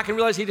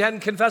realize he hadn't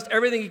confessed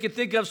everything he could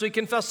think of, so he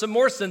confessed some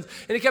more sins.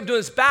 And he kept doing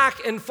this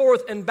back and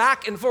forth and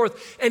back and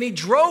forth. And he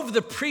drove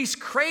the priest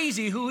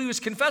crazy who he was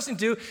confessing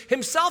to,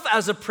 himself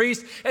as a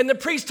priest. And the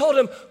priest told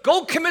him,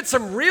 go commit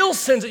some real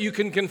sins that you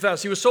can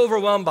confess. He was so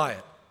overwhelmed by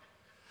it.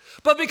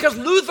 But because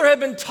Luther had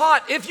been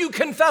taught, if you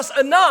confess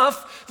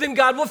enough, then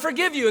God will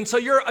forgive you. And so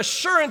your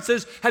assurance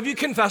is, have you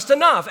confessed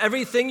enough?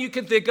 Everything you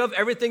can think of,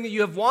 everything that you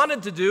have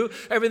wanted to do,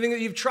 everything that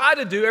you've tried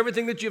to do,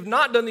 everything that you have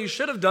not done that you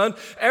should have done,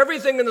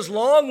 everything in this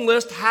long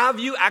list, have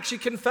you actually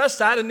confessed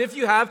that? And if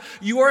you have,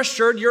 you are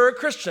assured you're a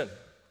Christian.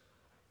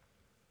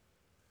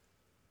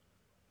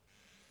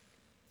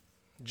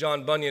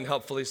 John Bunyan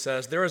helpfully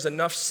says, there is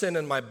enough sin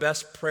in my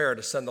best prayer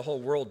to send the whole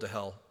world to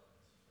hell.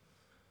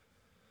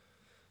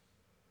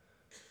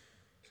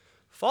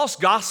 False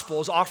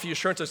gospels offer you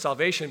assurance of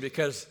salvation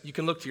because you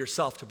can look to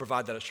yourself to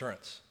provide that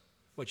assurance,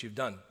 what you've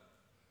done,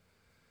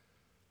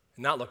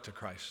 and not look to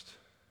Christ.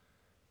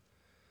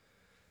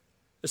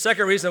 The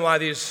second reason why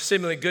these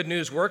seemingly good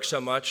news work so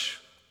much,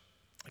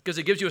 because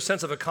it gives you a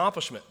sense of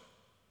accomplishment.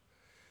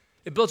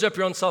 It builds up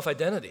your own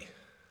self-identity.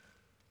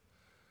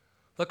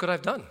 Look what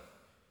I've done.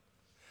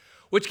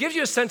 Which gives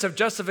you a sense of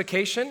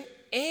justification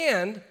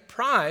and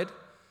pride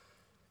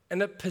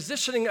and a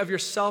positioning of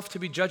yourself to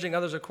be judging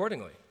others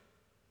accordingly.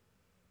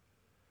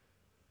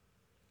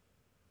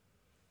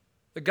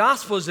 The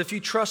gospel is if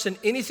you trust in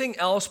anything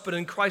else but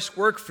in Christ's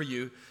work for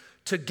you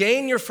to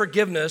gain your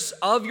forgiveness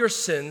of your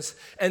sins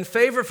and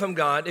favor from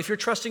God, if you're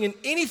trusting in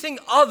anything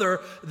other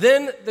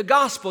than the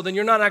gospel, then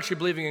you're not actually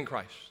believing in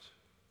Christ.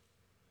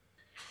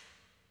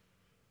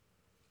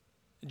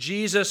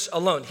 Jesus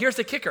alone. Here's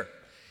the kicker.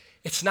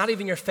 It's not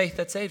even your faith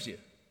that saves you.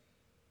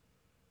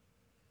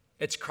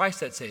 It's Christ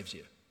that saves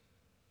you.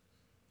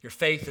 Your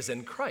faith is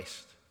in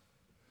Christ.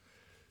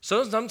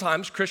 So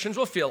sometimes Christians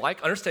will feel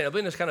like, understandably,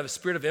 in this kind of a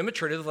spirit of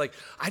immaturity, they're like,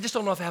 I just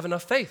don't know if I have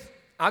enough faith.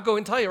 I'll go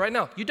and tell you right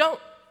now, you don't.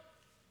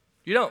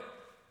 You don't.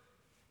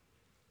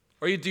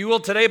 Or you will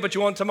today, but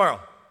you won't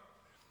tomorrow.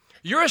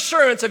 Your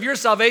assurance of your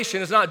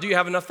salvation is not, do you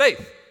have enough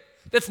faith?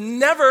 That's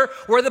never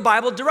where the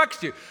Bible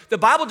directs you. The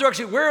Bible directs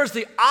you, where is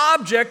the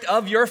object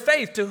of your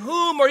faith? To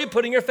whom are you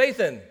putting your faith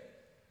in?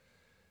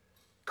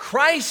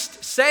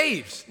 Christ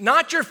saves,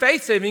 not your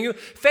faith saving you.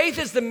 Faith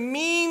is the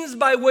means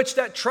by which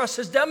that trust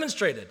is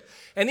demonstrated.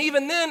 And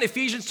even then,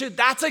 Ephesians 2,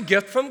 that's a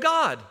gift from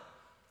God.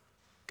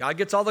 God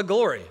gets all the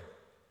glory.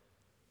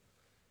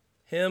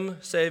 Him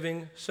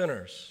saving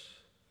sinners.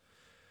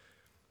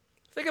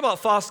 Think about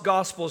false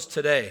gospels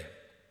today.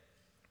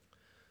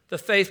 The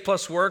faith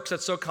plus works,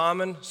 that's so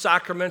common.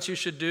 Sacraments you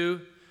should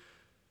do.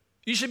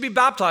 You should be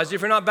baptized.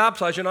 If you're not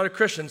baptized, you're not a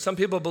Christian. Some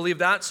people believe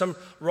that. Some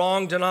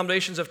wrong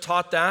denominations have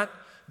taught that.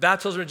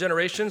 Baptism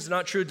regenerations,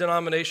 not true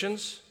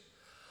denominations.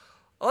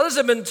 Others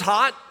have been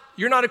taught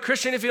you're not a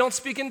Christian if you don't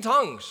speak in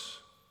tongues.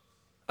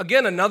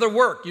 Again, another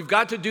work. You've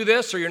got to do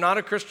this or you're not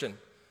a Christian.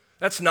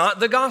 That's not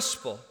the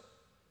gospel.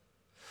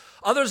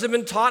 Others have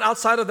been taught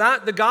outside of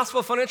that the gospel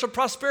of financial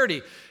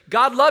prosperity.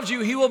 God loves you,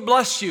 he will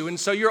bless you. And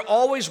so you're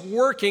always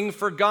working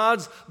for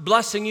God's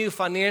blessing you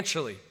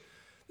financially.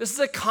 This is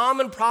a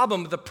common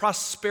problem with the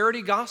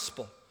prosperity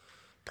gospel,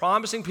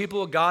 promising people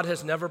what God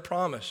has never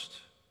promised.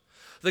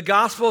 The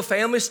gospel of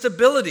family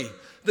stability,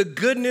 the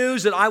good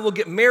news that I will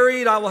get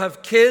married, I will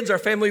have kids, our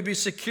family will be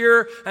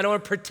secure, and I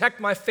want to protect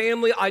my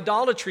family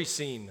idolatry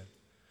scene.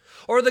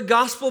 Or the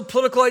gospel of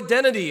political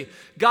identity.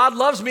 God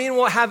loves me and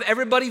will have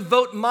everybody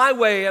vote my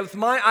way, with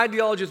my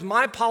ideology, with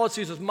my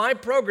policies, with my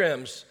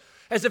programs,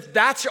 as if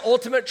that's your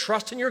ultimate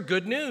trust in your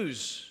good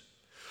news.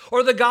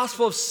 Or the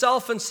gospel of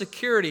self and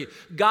security.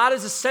 God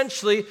is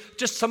essentially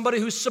just somebody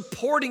who's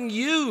supporting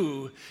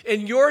you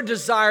in your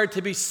desire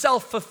to be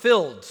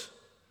self-fulfilled.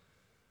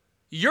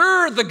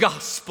 You're the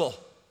gospel.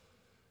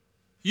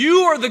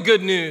 You are the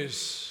good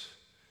news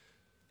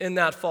in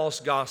that false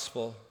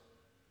gospel.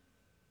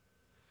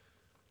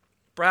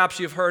 Perhaps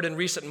you've heard in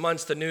recent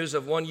months the news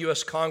of one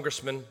U.S.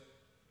 congressman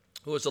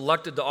who was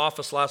elected to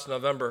office last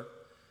November,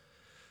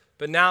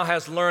 but now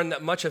has learned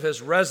that much of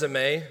his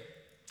resume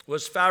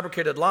was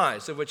fabricated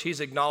lies, of which he's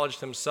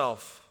acknowledged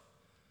himself.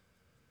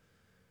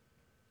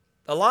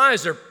 The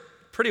lies are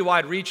pretty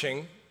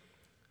wide-reaching.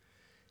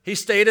 He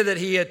stated that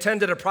he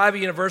attended a private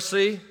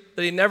university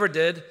that he never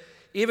did,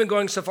 even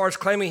going so far as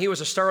claiming he was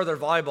a star of their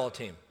volleyball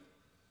team.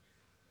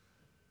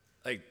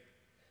 Like,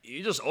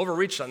 you just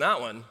overreached on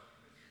that one.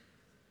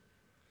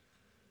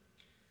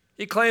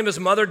 He claimed his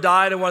mother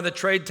died in one of the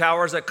trade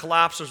towers that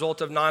collapsed as a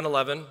result of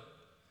 9/11,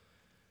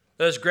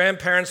 that his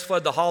grandparents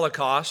fled the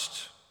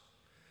Holocaust.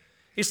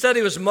 He said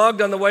he was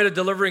mugged on the way to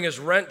delivering his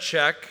rent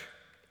check.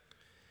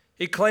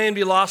 He claimed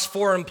he lost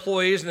 4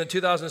 employees in the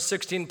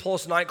 2016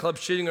 Pulse nightclub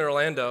shooting in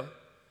Orlando.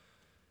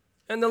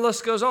 And the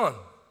list goes on.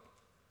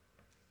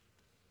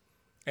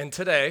 And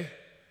today,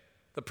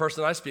 the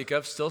person I speak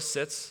of still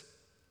sits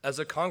as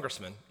a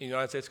congressman in the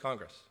United States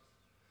Congress.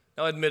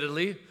 Now,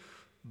 admittedly,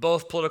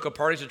 both political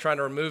parties are trying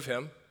to remove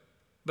him,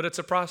 but it's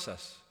a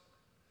process.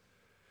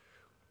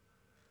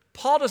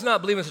 Paul does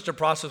not believe in such a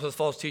process with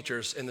false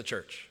teachers in the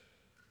church.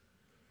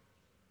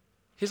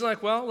 He's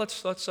like, well,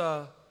 let's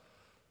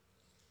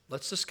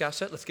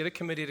discuss it. Let's get a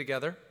committee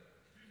together.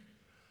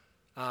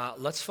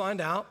 Let's find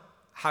out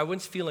how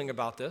everyone's feeling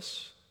about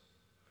this.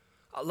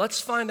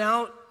 Let's find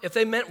out if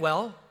they meant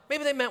well.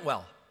 Maybe they meant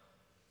well.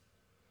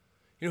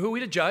 You know, who are we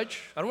to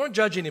judge? I don't want to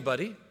judge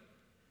anybody.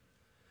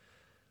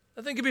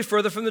 I think it'd be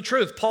further from the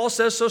truth. Paul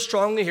says so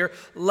strongly here,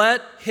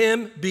 let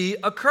him be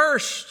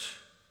accursed.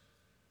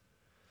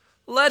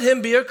 Let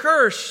him be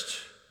accursed.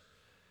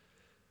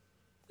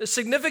 The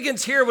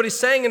significance here, what he's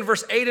saying in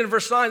verse 8 and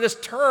verse 9, this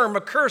term,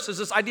 accursed, is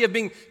this idea of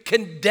being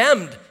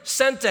condemned,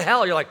 sent to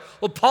hell. You're like,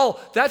 well, Paul,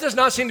 that does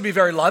not seem to be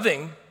very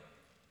loving.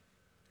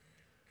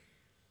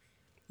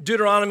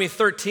 Deuteronomy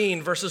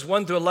 13, verses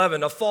 1 through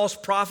 11, a false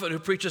prophet who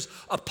preaches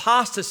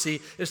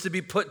apostasy is to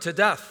be put to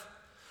death.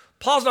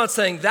 Paul's not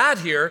saying that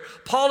here.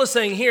 Paul is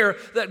saying here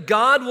that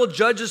God will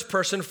judge this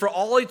person for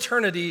all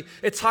eternity.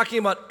 It's talking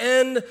about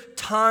end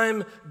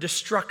time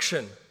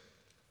destruction.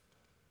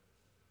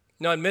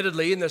 Now,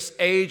 admittedly, in this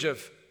age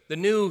of the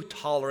new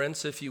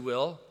tolerance, if you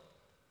will,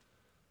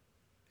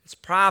 it's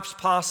perhaps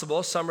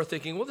possible, some are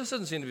thinking, well, this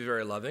doesn't seem to be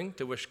very loving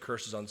to wish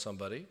curses on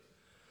somebody.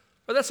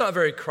 But that's not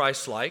very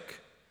Christ-like.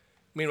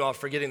 Meanwhile,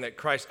 forgetting that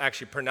Christ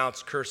actually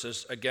pronounced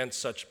curses against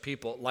such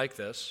people like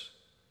this.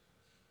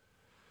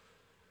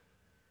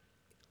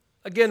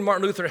 Again,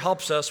 Martin Luther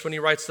helps us when he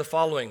writes the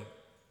following.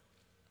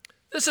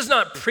 This is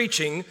not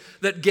preaching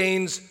that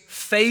gains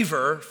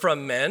favor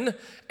from men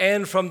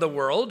and from the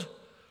world,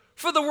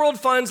 for the world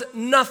finds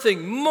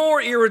nothing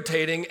more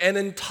irritating and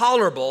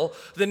intolerable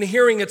than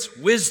hearing its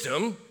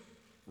wisdom,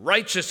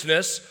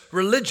 righteousness,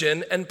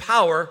 religion, and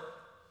power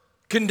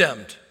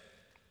condemned.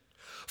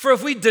 For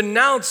if we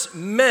denounce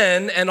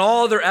men and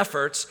all their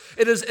efforts,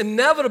 it is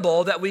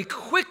inevitable that we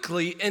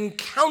quickly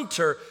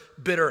encounter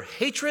bitter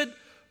hatred,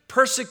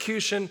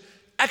 persecution,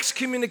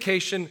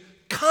 excommunication,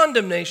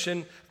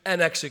 condemnation,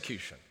 and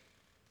execution.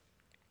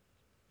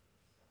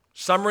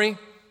 Summary,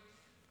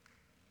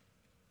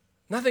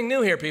 nothing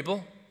new here,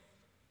 people.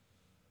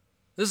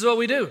 This is what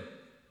we do.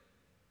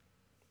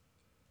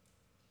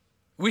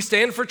 We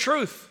stand for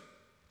truth.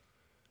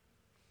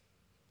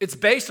 It's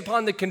based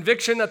upon the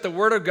conviction that the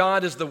Word of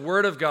God is the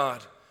Word of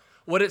God.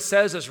 What it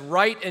says is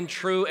right and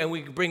true, and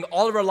we bring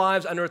all of our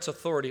lives under its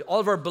authority, all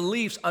of our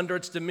beliefs under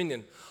its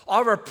dominion, all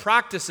of our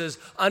practices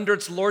under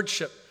its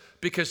lordship,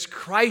 because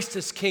Christ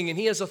is King, and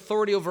He has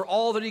authority over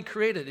all that He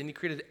created, and He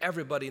created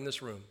everybody in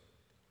this room.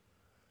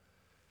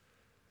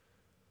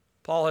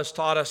 Paul has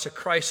taught us a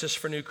crisis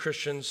for new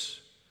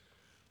Christians,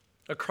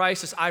 a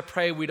crisis I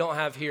pray we don't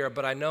have here,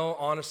 but I know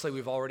honestly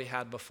we've already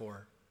had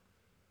before.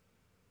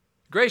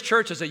 Grace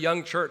Church is a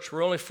young church.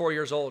 We're only 4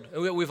 years old,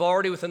 and we've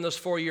already within those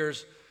 4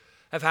 years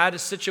have had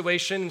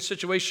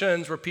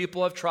situations where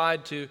people have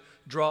tried to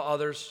draw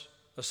others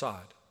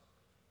aside.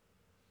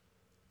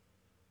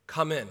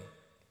 Come in.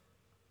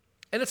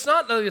 And it's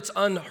not that it's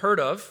unheard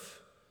of.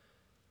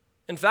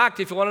 In fact,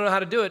 if you want to know how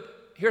to do it,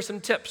 here's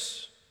some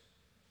tips.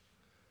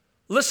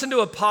 Listen to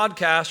a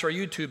podcast or a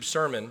YouTube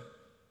sermon.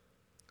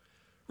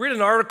 Read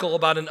an article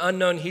about an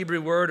unknown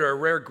Hebrew word or a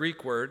rare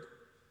Greek word.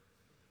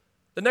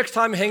 The next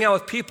time you hang out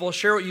with people,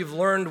 share what you've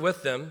learned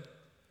with them.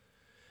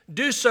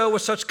 Do so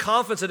with such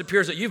confidence it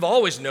appears that you've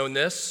always known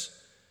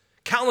this.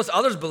 Countless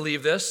others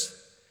believe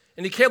this,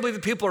 and you can't believe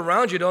the people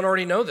around you don't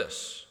already know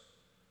this.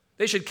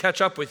 They should catch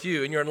up with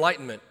you in your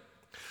enlightenment.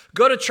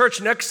 Go to church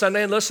next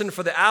Sunday and listen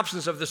for the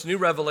absence of this new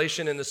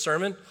revelation in the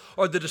sermon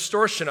or the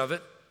distortion of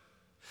it.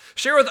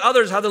 Share with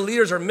others how the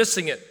leaders are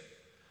missing it.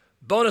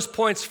 Bonus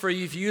points for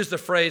you if you use the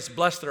phrase,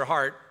 bless their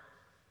heart.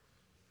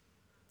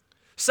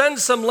 Send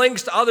some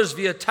links to others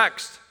via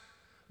text.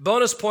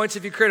 Bonus points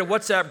if you create a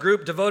WhatsApp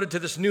group devoted to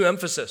this new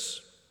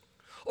emphasis.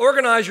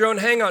 Organize your own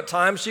hangout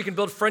time so you can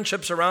build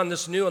friendships around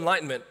this new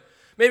enlightenment.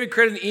 Maybe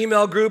create an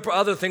email group or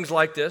other things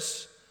like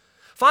this.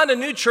 Find a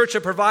new church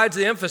that provides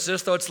the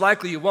emphasis, though it's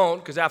likely you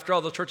won't, because after all,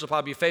 the church will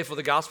probably be faithful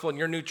to the gospel and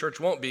your new church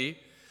won't be.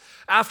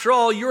 After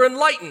all, you're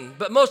enlightened,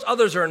 but most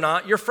others are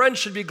not. Your friends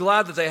should be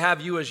glad that they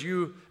have you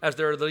as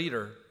their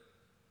leader.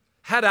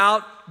 Head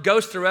out,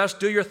 ghost the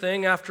rest, do your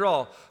thing. After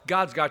all,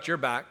 God's got your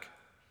back.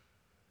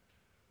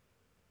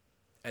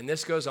 And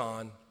this goes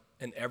on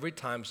in every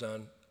time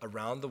zone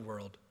around the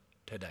world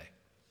today.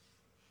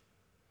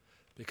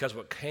 Because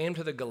what came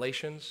to the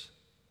Galatians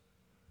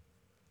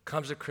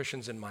comes to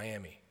Christians in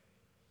Miami.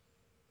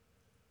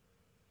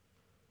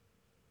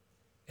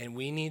 And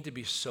we need to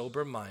be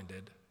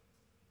sober-minded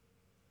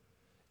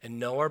and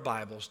know our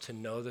Bibles to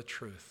know the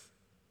truth.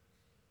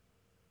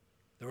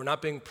 That we're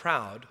not being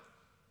proud,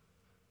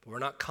 but we're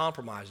not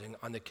compromising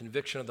on the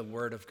conviction of the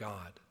Word of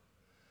God.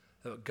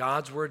 That what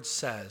God's Word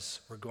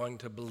says, we're going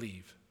to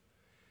believe.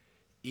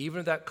 Even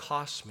if that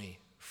costs me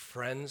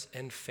friends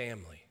and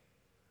family,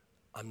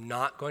 I'm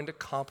not going to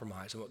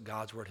compromise on what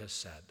God's Word has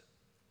said.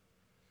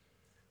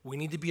 We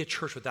need to be a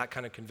church with that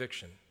kind of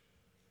conviction.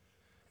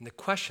 And the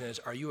question is,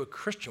 are you a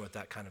Christian with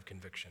that kind of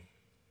conviction?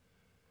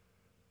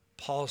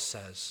 Paul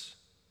says,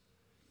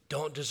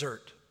 don't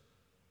desert,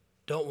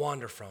 don't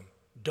wander from,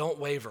 don't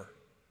waver.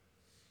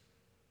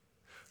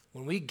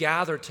 When we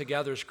gather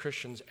together as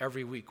Christians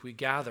every week, we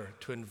gather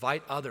to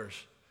invite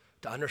others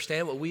to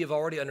understand what we have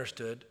already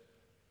understood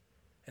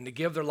and to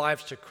give their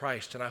lives to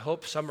Christ. And I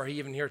hope some are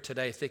even here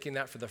today thinking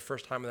that for the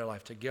first time in their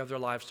life, to give their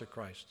lives to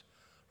Christ,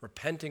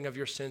 repenting of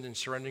your sins and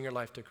surrendering your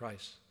life to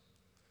Christ.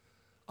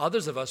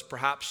 Others of us,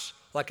 perhaps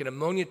like an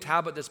ammonia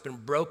tablet that's been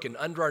broken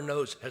under our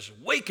nose, has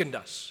wakened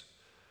us.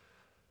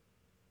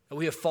 And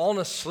we have fallen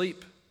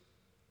asleep,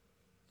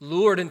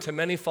 lured into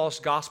many false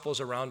gospels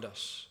around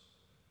us.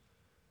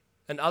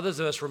 And others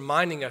of us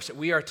reminding us that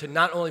we are to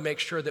not only make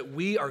sure that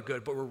we are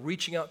good, but we're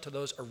reaching out to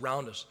those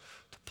around us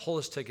to pull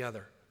us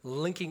together,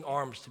 linking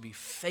arms to be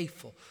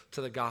faithful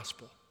to the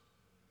gospel,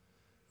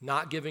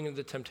 not giving in to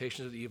the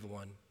temptations of the evil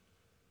one.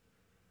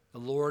 The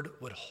Lord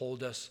would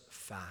hold us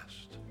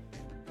fast.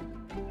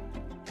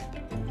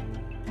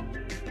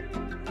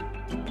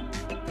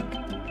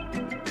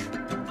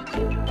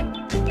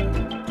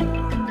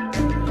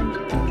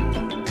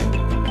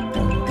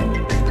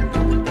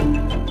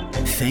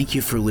 Thank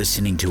you for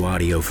listening to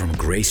audio from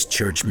Grace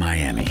Church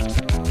Miami.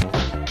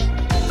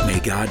 May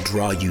God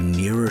draw you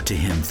nearer to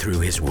Him through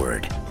His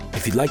Word.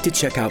 If you'd like to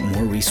check out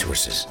more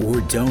resources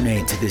or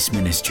donate to this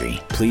ministry,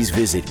 please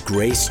visit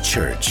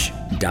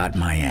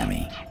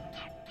gracechurch.miami.